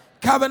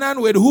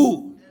 Covenant with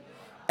who?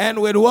 And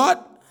with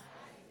what?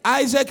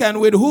 Isaac and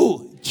with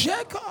who?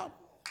 Jacob.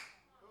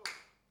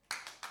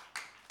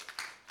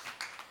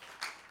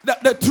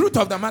 The truth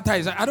of the matter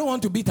is that I don't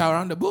want to beat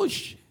around the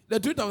bush. The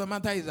truth of the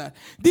matter is that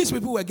these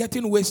people were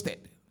getting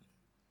wasted.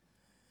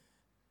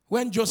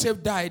 When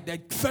Joseph died,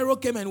 the Pharaoh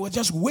came and was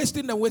just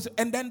wasting the waste,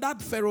 and then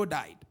that Pharaoh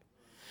died.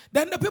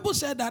 Then the people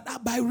said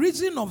that by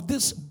reason of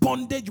this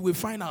bondage we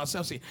find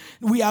ourselves in,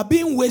 we are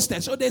being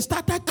wasted. So they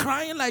started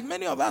crying like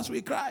many of us,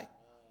 we cry.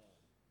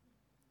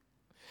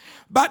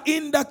 But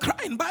in the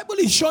crying, Bible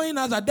is showing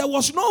us that there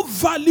was no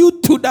value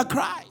to the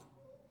cry.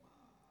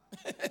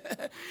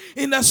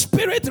 In the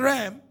spirit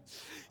realm,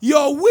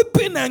 your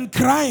weeping and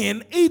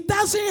crying, it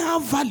doesn't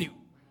have value.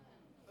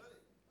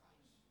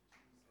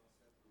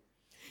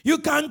 You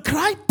can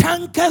cry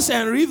tankers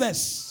and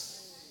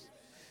rivers.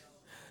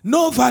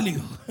 No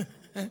value.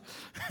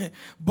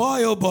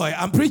 Boy, oh boy,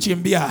 I'm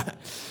preaching beer.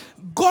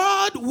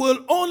 God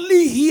will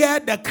only hear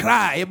the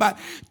cry, but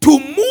to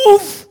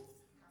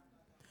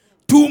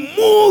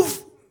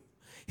move,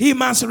 he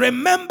must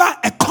remember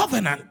a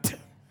covenant.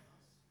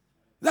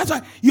 That's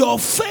why your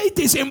faith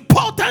is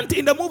important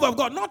in the move of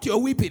God, not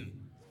your weeping,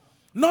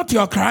 not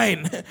your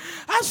crying.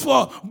 As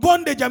for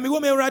bondage, I'm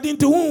going to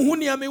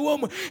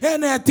to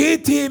and I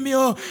take me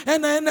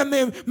and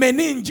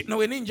ninja. No,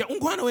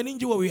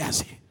 ninja, what we are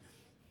saying.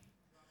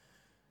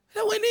 He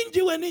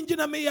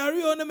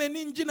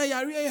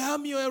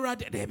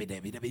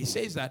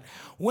says that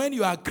when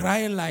you are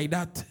crying like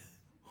that,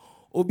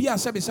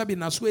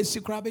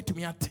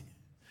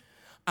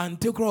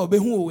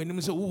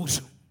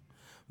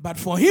 but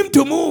for him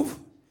to move,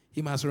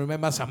 he must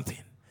remember something.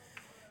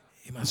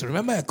 He must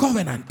remember a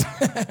covenant.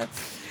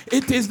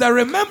 It is the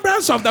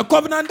remembrance of the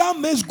covenant that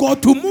makes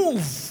God to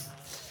move.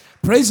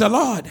 Praise the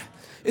Lord.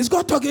 Is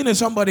God talking to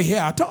somebody here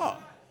at all?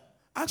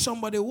 Ask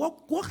somebody,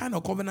 what kind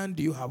of covenant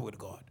do you have with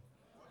God?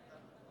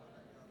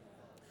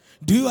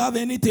 Do you have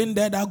anything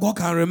there that God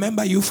can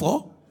remember you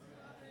for?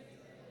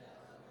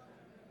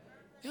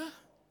 Yeah.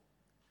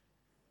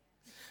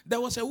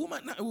 There was a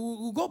woman,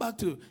 we'll go back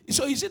to,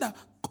 so you see that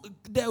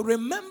the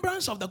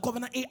remembrance of the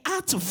covenant, it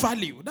adds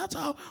value. That's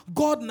how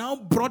God now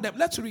brought them.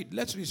 Let's read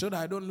so that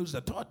I don't lose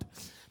the thought.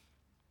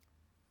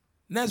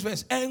 Next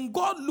verse. And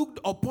God looked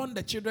upon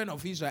the children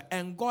of Israel,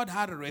 and God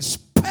had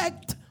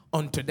respect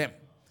unto them.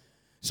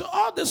 So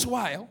all this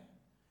while,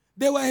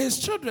 they were his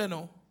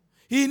children.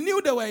 He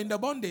knew they were in the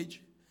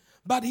bondage,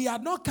 but he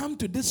had not come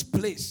to this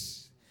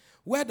place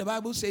where the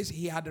Bible says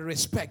he had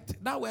respect.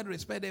 That word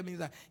respect means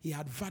that he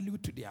had value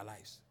to their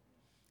lives.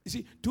 You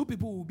see, two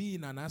people will be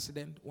in an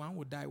accident. One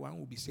will die, one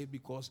will be saved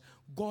because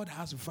God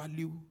has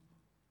value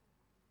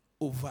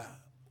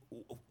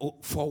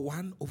for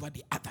one over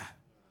the other.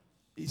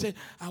 He said,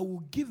 I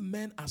will give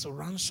men as a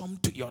ransom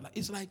to your life.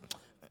 It's like,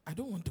 I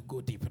don't want to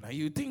go deep now.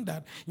 You think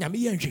that, but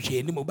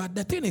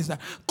the thing is that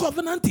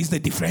covenant is the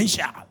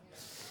differential.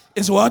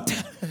 It's what?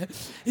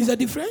 It's a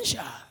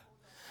differential.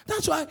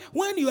 That's why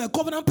when you are a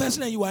covenant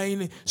person and you are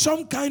in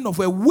some kind of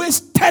a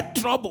wasted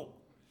trouble,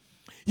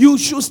 you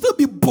should still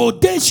be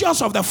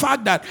bodacious of the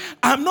fact that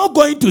I'm not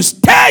going to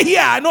stay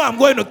here. I know I'm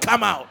going to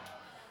come out.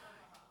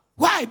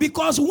 Why?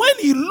 Because when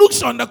he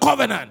looks on the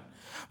covenant,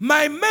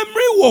 my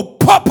memory will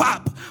pop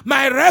up.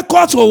 My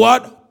records will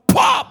what?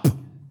 Pop.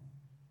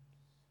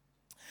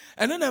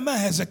 And then the man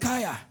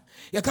Hezekiah,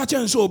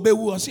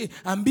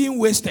 I'm being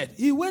wasted.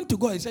 He went to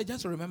God. He said,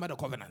 just remember the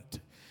covenant.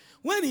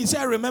 When he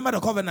said, remember the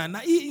covenant,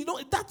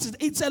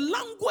 it's a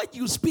language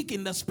you speak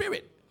in the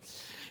spirit.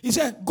 He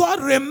said,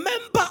 God,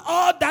 remember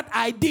all that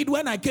I did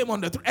when I came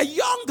on the throne. A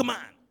young man.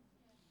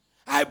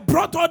 I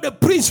brought all the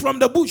priests from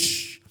the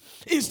bush,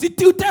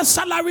 instituted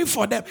salary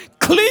for them,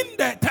 cleaned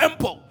the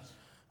temple.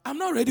 I'm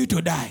not ready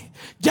to die.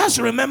 Just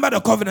remember the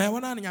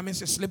covenant. I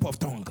miss a slip of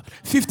tongue.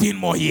 15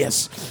 more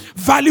years.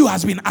 Value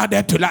has been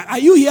added to life. Are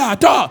you here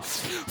at all?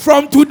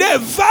 From today,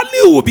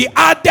 value will be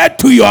added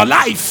to your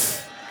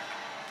life.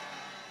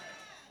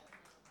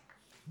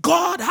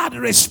 God had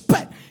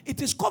respect. It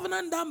is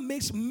covenant that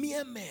makes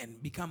mere men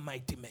become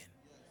mighty men.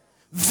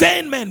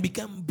 Vain men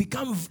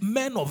become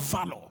men of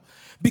valor.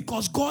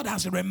 Because God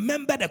has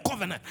remembered the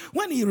covenant.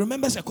 When he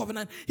remembers a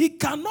covenant, he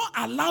cannot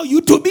allow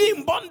you to be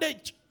in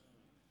bondage.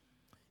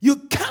 You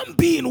can't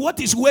be in what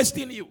is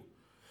wasting you.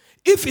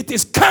 If it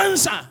is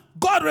cancer,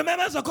 God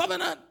remembers the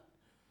covenant.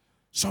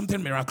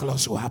 Something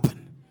miraculous will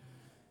happen.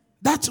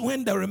 That's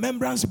when the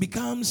remembrance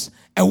becomes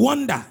a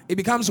wonder. It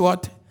becomes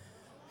what?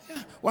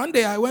 Yeah. One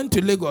day I went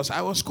to Lagos.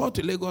 I was called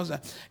to Lagos.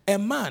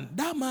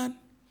 That man,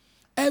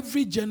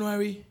 every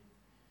January,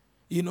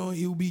 he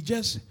will be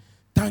just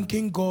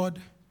thanking God,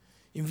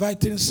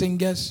 inviting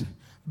singers,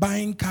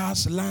 buying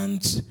cars,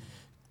 lands.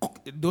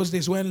 Those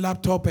days when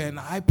laptop and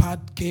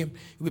iPad came,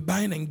 we were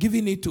buying and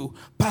giving it to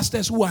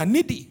pastors who are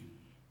needy.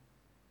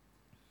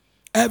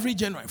 Every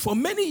January, for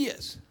many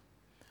years.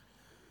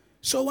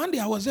 So one day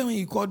I was there when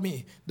he called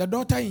me. The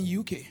daughter in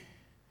UK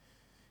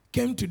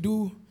came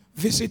to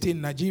visit in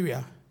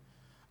Nigeria.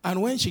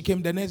 And when she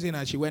came the next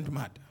day, she went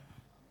mad.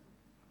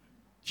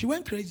 She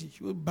went crazy.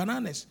 She was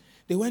bananas.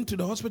 They went to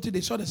the hospital.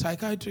 They saw the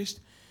psychiatrist.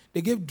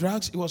 They gave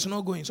drugs. It was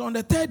not going. So on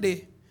the third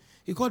day,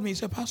 He called me. He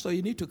said, Pastor,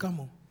 you need to come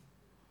home.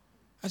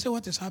 I said,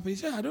 what is happening?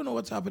 He said, I don't know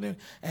what's happening.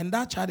 And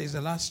that child is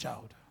the last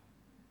child.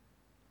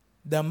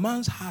 The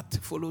man's heart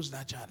follows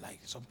that child like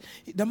something.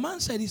 The man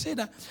said, he said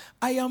that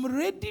I am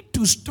ready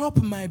to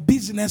stop my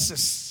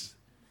businesses.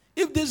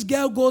 If this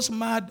girl goes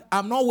mad,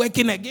 I'm not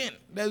working again.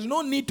 There's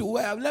no need to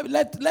work.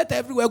 Let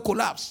everywhere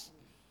collapse.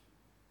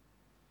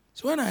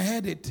 So when I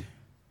heard it,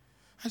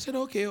 I said,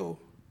 okay.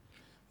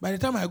 By the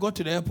time I got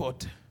to the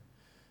airport,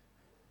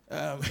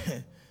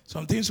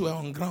 some things were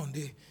on ground.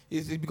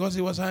 Because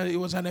it was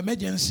an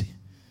emergency.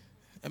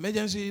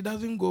 Emergency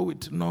doesn't go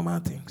with normal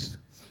things.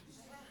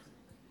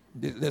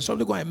 There's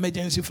something called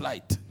emergency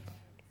flight.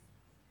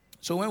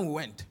 So when we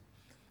went,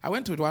 I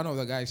went with one of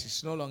the guys.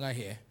 He's no longer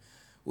here.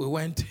 We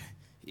went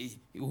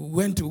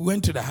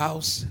to the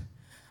house,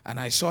 and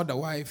I saw the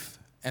wife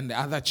and the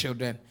other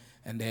children,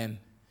 and then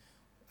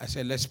I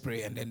said, let's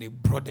pray. And then they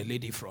brought the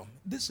lady from.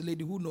 This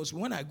lady who knows,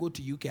 when I go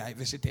to UK, I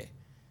visit her.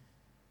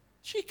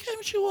 She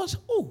came, she was,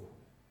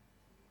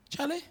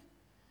 Charlie,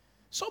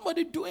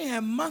 somebody doing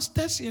her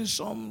master's in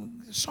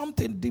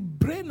something. The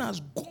brain has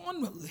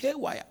gone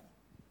haywire.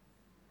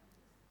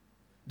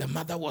 The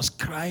mother was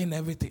crying,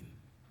 everything.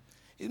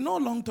 It's no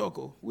long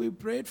talk. We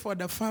prayed for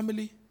the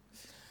family.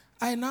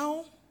 I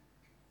now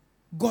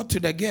got to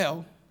the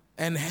girl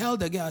and held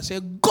the girl and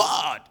said,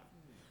 God,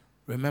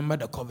 remember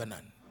the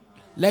covenant.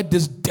 Let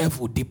this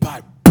devil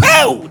depart.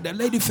 Pow! The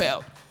lady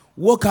fell.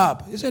 Woke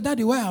up. He said,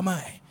 Daddy, where am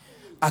I?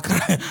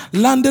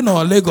 London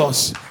or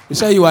Lagos? He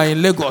said, you are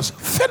in Lagos.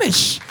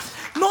 Finish.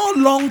 No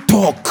long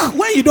talk.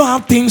 When you don't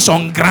have things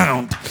on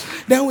ground.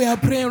 Then we are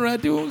praying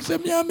right.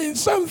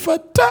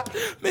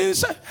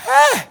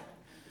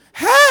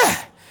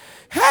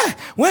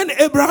 When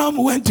Abraham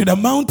went to the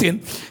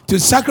mountain to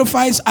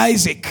sacrifice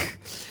Isaac,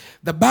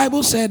 the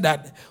Bible said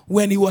that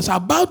when he was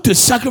about to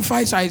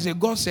sacrifice Isaac,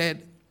 God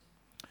said,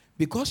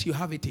 because you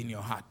have it in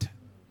your heart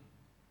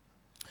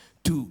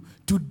to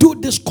do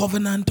this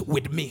covenant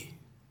with me,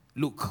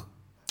 look,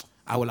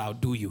 I will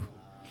outdo you.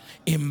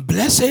 In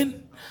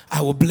blessing,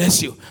 I will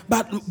bless you.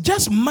 But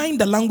just mind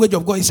the language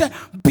of God. He said,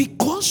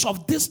 because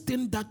of this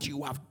thing that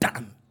you have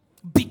done,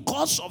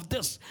 because of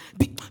this,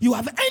 you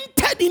have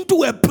entered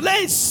into a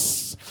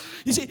place.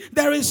 You see,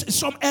 there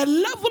is a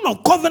level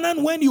of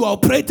covenant when you are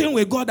operating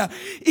with God that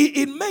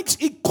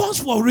it calls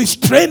for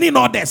restraining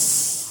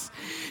others.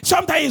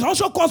 Sometimes it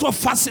also calls for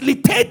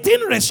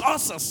facilitating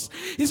resources.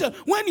 He said,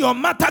 when your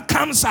matter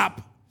comes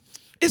up,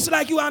 it's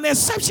like you are an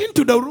exception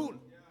to the rule.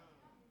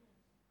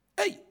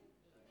 Hey.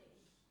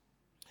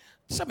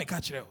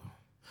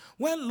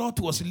 When Lot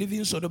was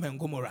leaving Sodom and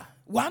Gomorrah,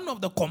 one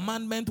of the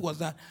commandments was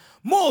that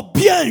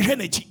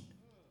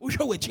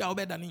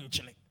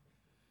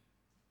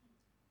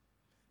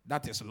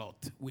that is Lot.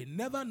 We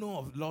never know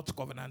of Lot's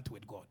covenant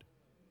with God.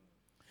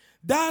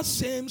 That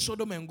same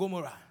Sodom and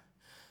Gomorrah,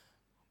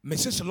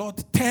 Mrs.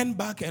 Lot turned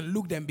back and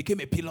looked and became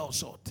a pillar of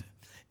salt.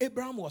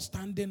 Abraham was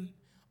standing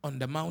on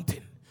the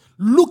mountain,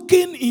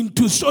 looking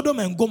into Sodom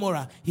and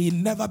Gomorrah. He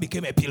never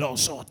became a pillar of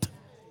salt.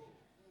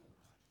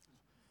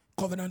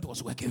 Covenant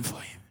was working for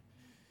him.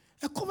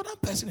 A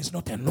covenant person is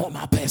not a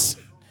normal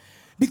person.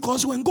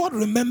 Because when God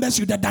remembers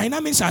you, the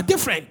dynamics are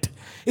different.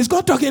 Is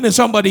God talking to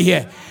somebody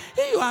here?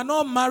 If you are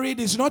not married,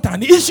 it's not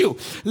an issue.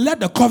 Let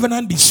the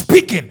covenant be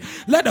speaking.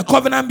 Let the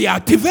covenant be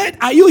activated.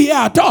 Are you here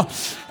at all?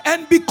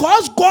 And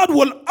because God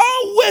will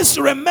always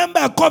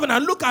remember a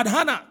covenant. Look at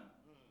Hannah.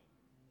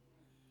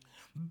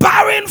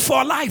 Barren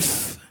for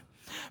life.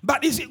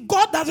 But you see,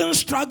 God doesn't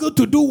struggle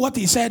to do what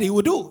he said he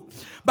would do.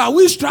 But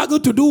we struggle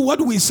to do what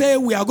we say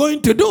we are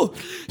going to do.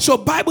 So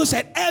Bible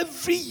said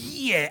every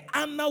year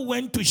Anna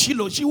went to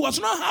Shiloh. She was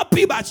not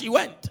happy, but she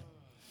went.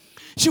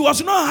 She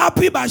was not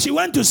happy, but she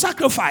went to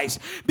sacrifice.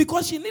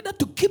 Because she needed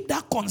to keep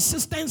that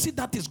consistency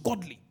that is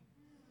godly.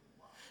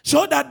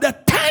 So that the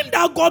time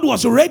that God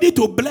was ready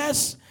to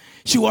bless,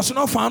 she was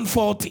not found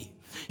faulty.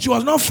 She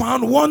was not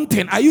found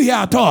wanting. Are you here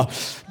at all?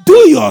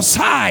 Do your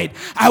side,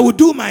 I will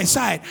do my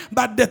side.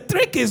 But the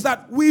trick is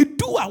that we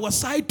do our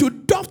side to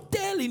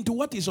dovetail into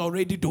what he's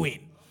already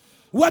doing,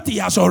 what he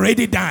has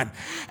already done.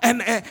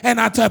 And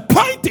at a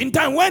point in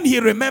time when he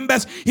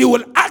remembers, he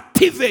will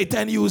activate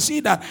and you will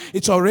see that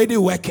it's already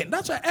working.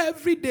 That's why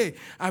every day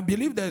I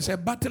believe there's a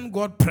button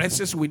God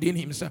presses within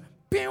himself.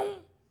 Pew.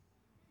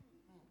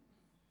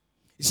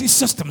 You see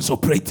systems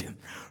operating.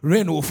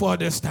 Rain will fall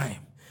this time.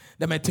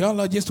 The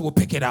meteorologist will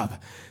pick it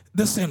up.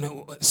 The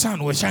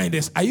sun will shine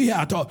this. Are you here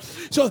at all?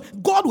 So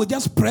God will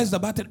just press the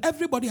button.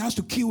 Everybody has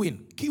to queue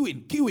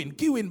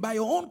in by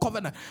your own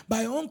covenant.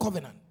 By your own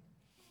covenant.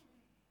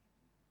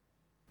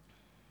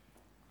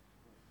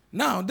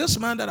 Now, this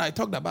man that I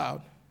talked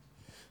about,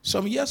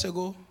 some years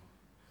ago,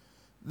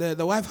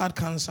 the wife had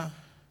cancer.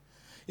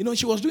 You know,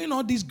 she was doing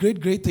all these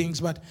great things,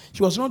 but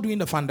she was not doing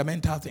the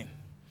fundamental thing.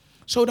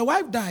 So the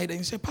wife died, and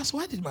he said, Pastor,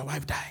 why did my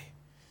wife die?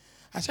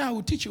 I said, I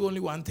will teach you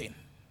only one thing.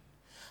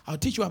 I'll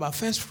teach you about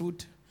first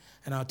fruit,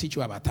 and I'll teach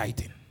you about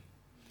tithing.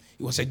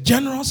 He was a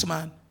generous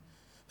man.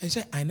 He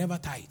said, I never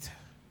tithe.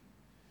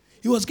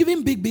 He was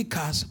giving big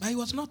cars, but he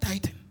was not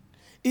tithing.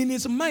 In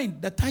his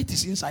mind, the tithe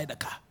is inside the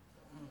car.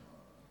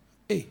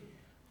 Hey.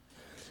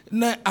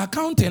 Now,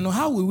 accounting,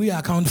 how will we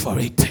account for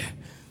it?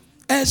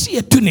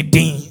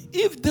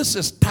 If this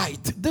is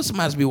tight, this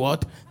must be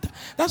what?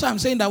 That's why I'm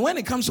saying that when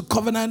it comes to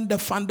covenant, the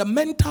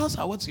fundamentals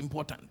are what's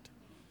important.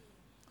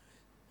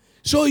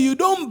 So you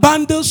don't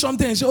bundle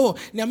something and say, oh,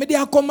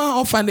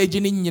 orphanage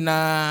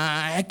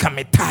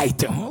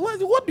tight.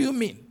 What do you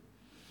mean?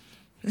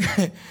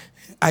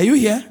 Are you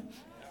here?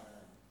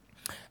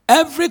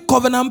 Every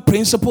covenant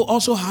principle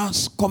also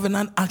has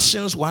covenant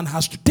actions one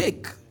has to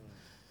take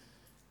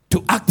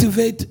to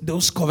activate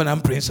those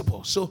covenant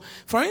principles. So,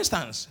 for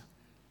instance,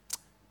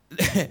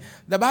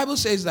 the Bible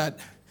says that,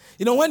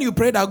 when you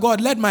pray that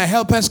God, let my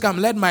helpers come,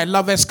 let my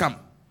lovers come,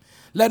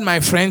 let my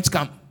friends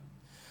come.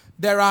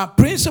 There are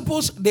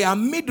principles, they are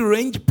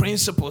mid-range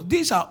principles.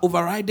 These are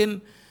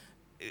overriding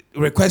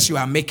requests you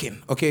are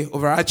making, okay?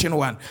 Overarching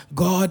one.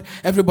 God,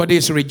 everybody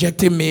is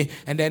rejecting me,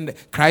 and then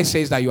Christ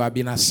says that you have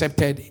been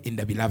accepted in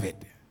the beloved.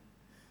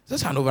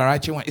 That's an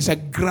overarching one. It's a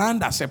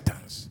grand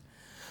acceptance.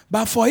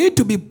 But for it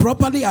to be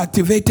properly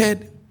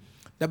activated,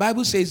 the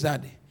Bible says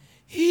that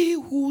he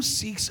who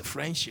seeks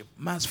friendship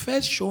must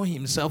first show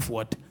himself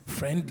what?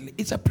 Friendly.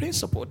 It's a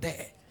principle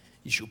there.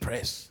 You should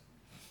press.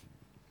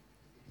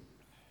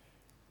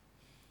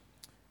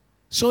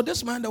 So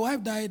this man, the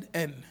wife died,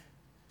 and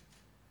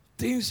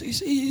things,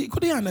 he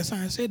couldn't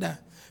understand. I said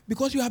that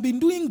because you have been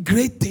doing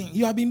great things,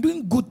 you have been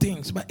doing good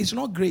things, but it's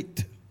not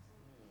great.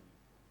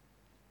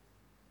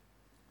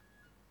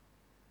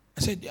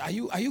 I said,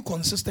 are you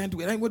consistent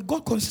with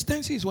God?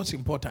 Consistency is what's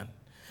important.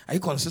 Are you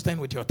consistent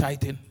with your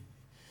tithing?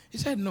 He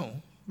said,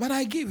 no. But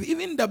I give.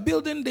 Even the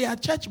building, their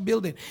church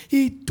building,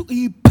 he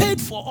paid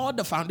for all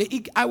the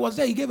foundation. I was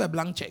there, he gave a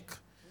blank check.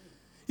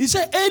 He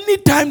said,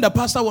 anytime the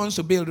pastor wants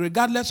to build,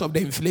 regardless of the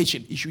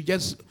inflation, he should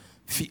just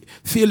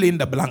fill in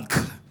the blank.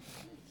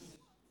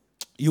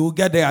 You will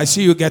get there. I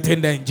see you getting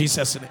there in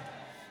Jesus' name.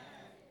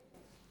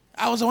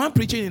 I was the one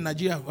preaching in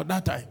Nigeria at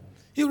that time.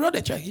 He wrote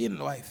a check, he and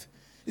the wife.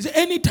 He said,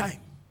 anytime.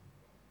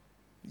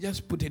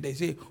 Just put it there.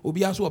 Say,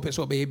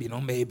 Obiasu baby,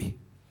 no baby.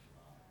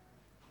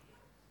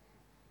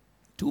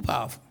 Too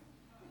powerful.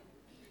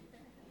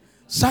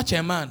 Such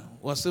a man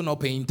was still not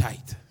paying tithe.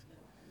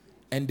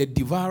 And the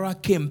devourer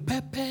came,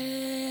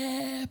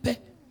 pepe.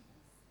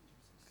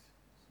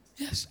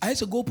 Yes, I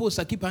used to go post,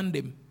 I keep on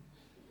them.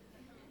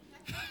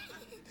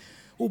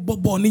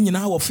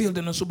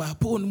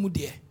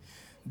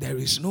 There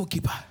is no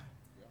keeper.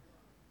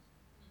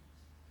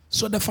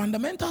 So the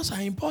fundamentals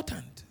are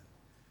important.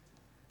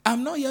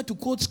 I'm not here to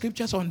quote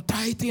scriptures on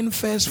tithing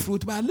first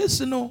fruit, but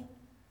listen.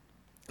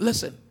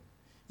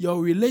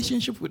 Your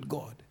relationship with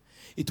God,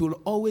 it will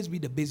always be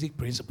the basic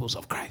principles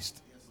of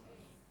Christ.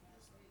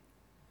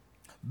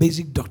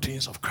 Basic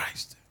doctrines of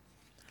Christ.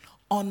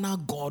 Honor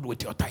God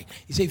with your tithe.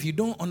 He said, if you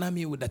don't honor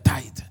me with the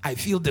tithe, I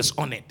feel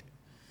dishonored.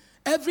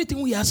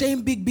 Everything we are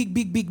saying,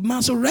 big,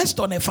 must rest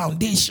on a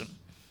foundation.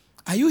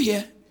 Are you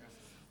here?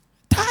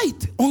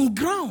 Tithe on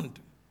ground.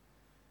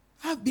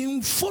 I've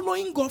been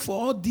following God for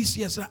all these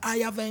years. I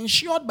have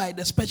ensured by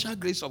the special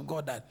grace of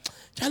God that,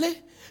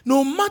 Charlie,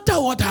 no matter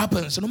what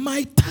happens,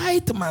 my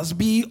tithe must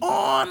be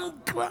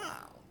on ground.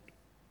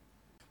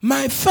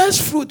 My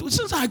first fruit,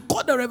 since I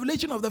got the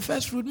revelation of the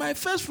first fruit, my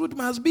first fruit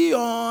must be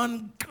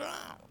on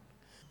ground.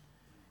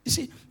 You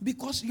see,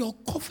 because your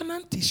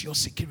covenant is your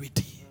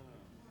security.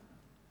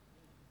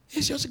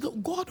 It's your security.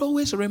 God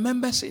always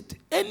remembers it.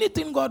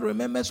 Anything God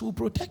remembers will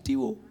protect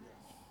you.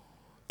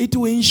 It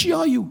will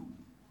ensure you.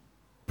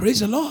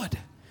 Praise the Lord.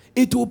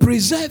 It will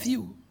preserve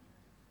you.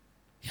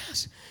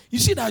 Yes. You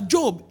see that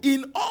Job,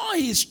 in all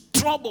his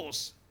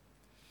troubles,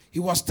 he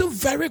was still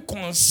very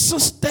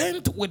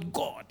consistent with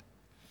God.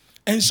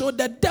 And so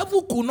the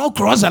devil could not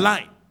cross the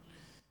line.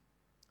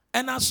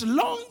 And as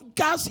long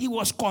as he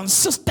was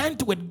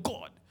consistent with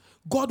God,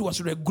 God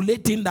was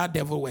regulating that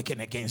devil working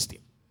against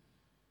him.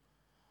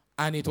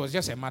 And it was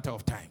just a matter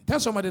of time. Tell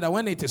somebody that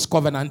when it is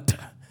covenant,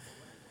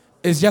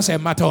 it's just a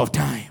matter of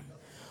time.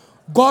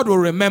 God will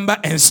remember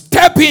and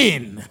step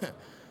in.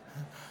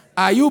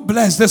 Are you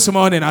blessed this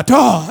morning at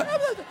all?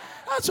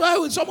 That's why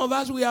with some of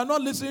us, we are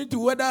not listening to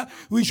whether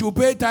we should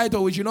pay tithe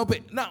or we should not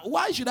pay. Now,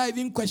 why should I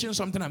even question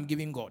something I'm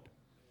giving God?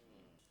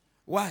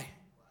 Why?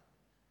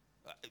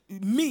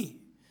 Me.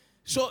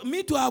 So,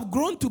 me to have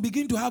grown to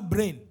begin to have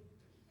brain.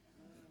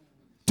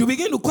 To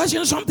begin to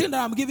question something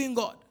that I'm giving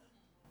God.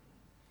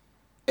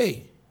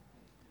 Hey.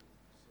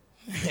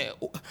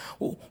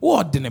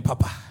 What did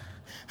Papa?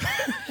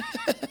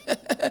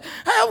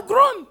 I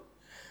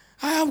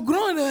have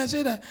grown. And I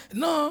say that,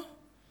 no,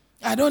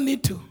 I don't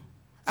need to.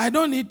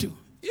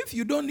 If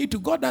you don't need to,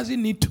 God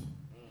doesn't need to.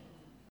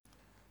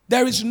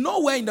 There is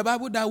nowhere in the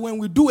Bible that when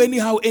we do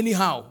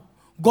anyhow,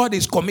 God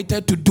is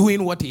committed to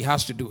doing what he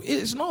has to do.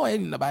 It's nowhere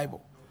in the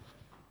Bible.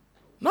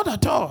 Not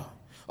at all.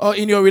 Or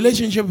in your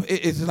relationship,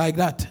 it's like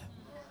that.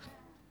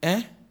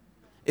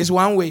 It's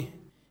one way.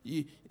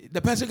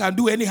 The person can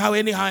do anyhow,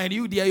 and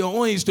you there, your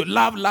own is to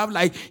love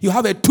like you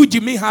have a 2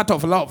 Jimmy heart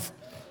of love.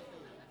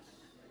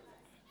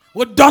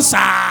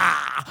 Dosa,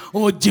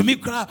 oh Jimmy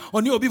Cra,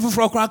 on your beef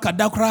for crack, a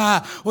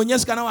dakra, on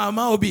yes, can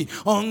I be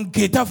on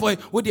Geta for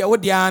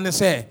what the Anna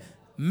say?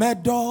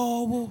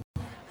 Meadow,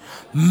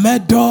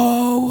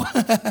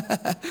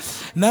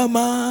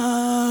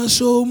 Nama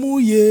so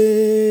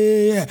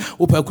muye,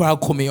 Upa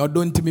crack coming or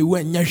don't me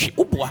when yashi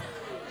upwa.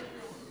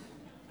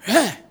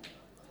 Eh,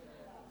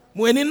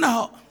 when in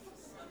now.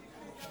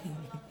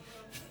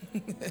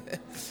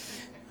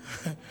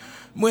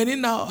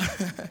 When now,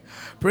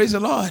 praise the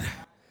Lord.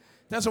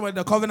 That's why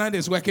the covenant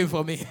is working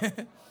for me.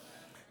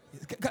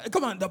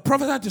 Come on, the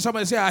prophet to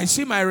somebody say, I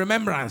see my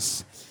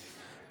remembrance.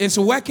 It's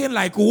working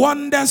like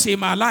wonders in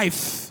my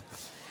life.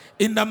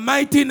 In the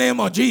mighty name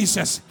of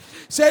Jesus.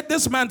 Say,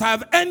 this month I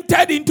have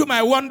entered into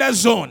my wonder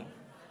zone.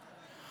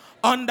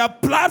 On the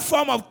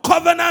platform of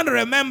covenant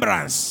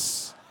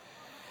remembrance.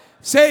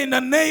 Say, in the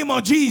name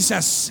of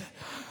Jesus,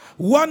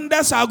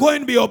 wonders are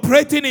going to be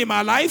operating in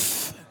my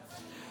life.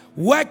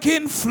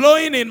 Working,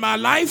 flowing in my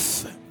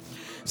life.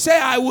 Say,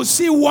 I will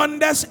see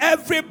wonders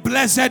every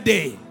blessed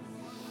day.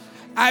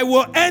 I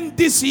will end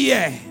this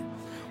year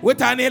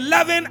with an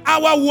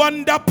 11-hour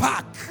wonder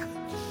pack.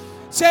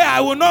 Say,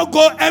 I will not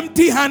go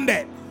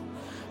empty-handed.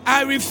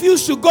 I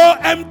refuse to go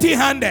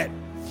empty-handed.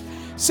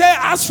 Say,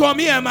 as for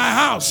me and my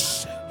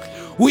house,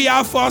 we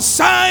are for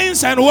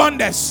signs and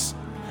wonders.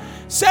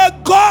 Say,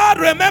 God,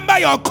 remember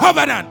your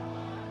covenant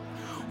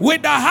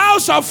with the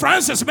house of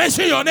Francis.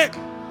 Mention your name.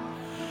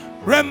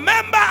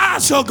 Remember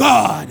us, oh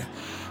God,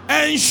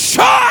 and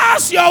show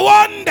us your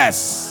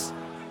wonders.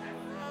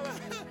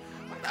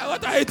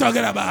 What are you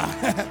talking about?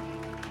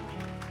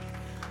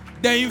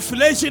 The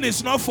inflation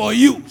is not for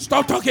you.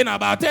 Stop talking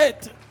about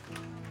it.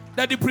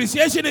 The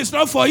depreciation is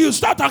not for you.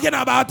 Stop talking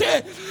about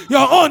it.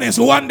 Your own is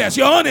wonders.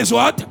 Your own is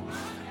what?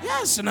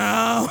 Yes,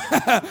 now.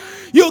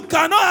 You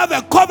cannot have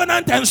a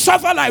covenant and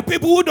suffer like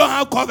people who don't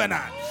have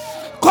covenant.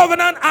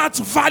 Covenant adds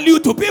value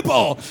to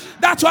people.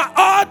 That's why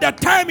all the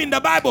time in the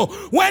Bible,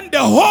 when the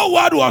whole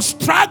world was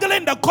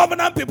struggling, the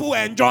covenant people were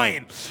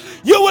enjoying.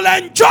 You will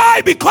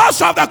enjoy because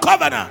of the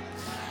covenant.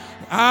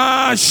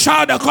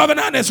 Shout, the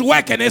covenant is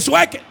working. It's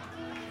working.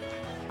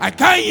 I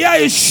can't hear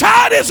you.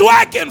 Shout, it's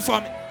working for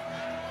me.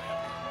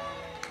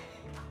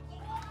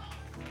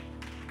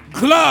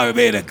 Glory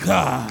be to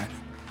God.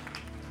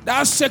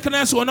 That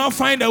sickness will not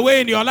find a way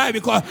in your life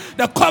because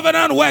the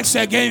covenant works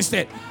against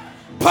it.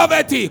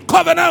 Poverty,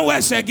 covenant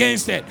works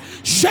against it.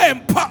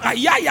 Shame,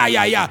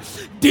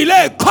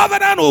 delay,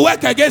 covenant will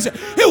work against it.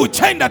 He will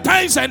change the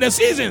times and the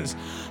seasons.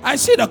 I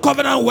see the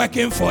covenant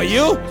working for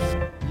you.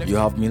 You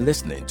have been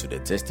listening to the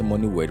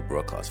Testimony Word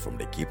broadcast from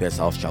the Keeper's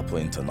House Chapel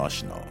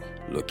International.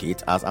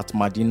 Locate us at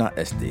Madina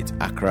Estate,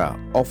 Accra,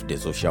 off the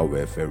Social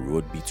Welfare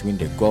Road between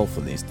the Gulf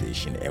Filling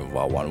Station and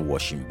Vawan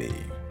Washing Bay.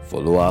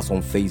 Follow us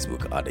on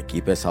Facebook at the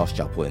Keeper's House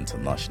Chapel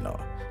International.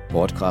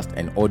 Podcast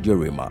and audio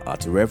rema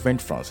at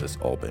Reverend Francis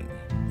Alban.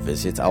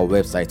 Visit our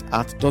website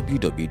at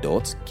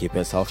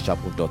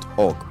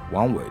www.keepershousechapel.org.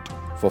 One word.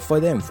 For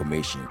further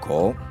information,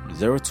 call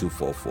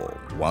 0244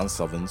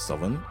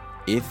 177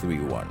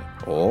 831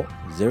 or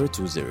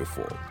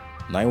 0204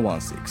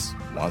 916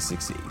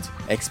 168.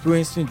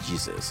 Experiencing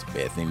Jesus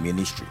Birthing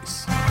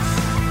Ministries.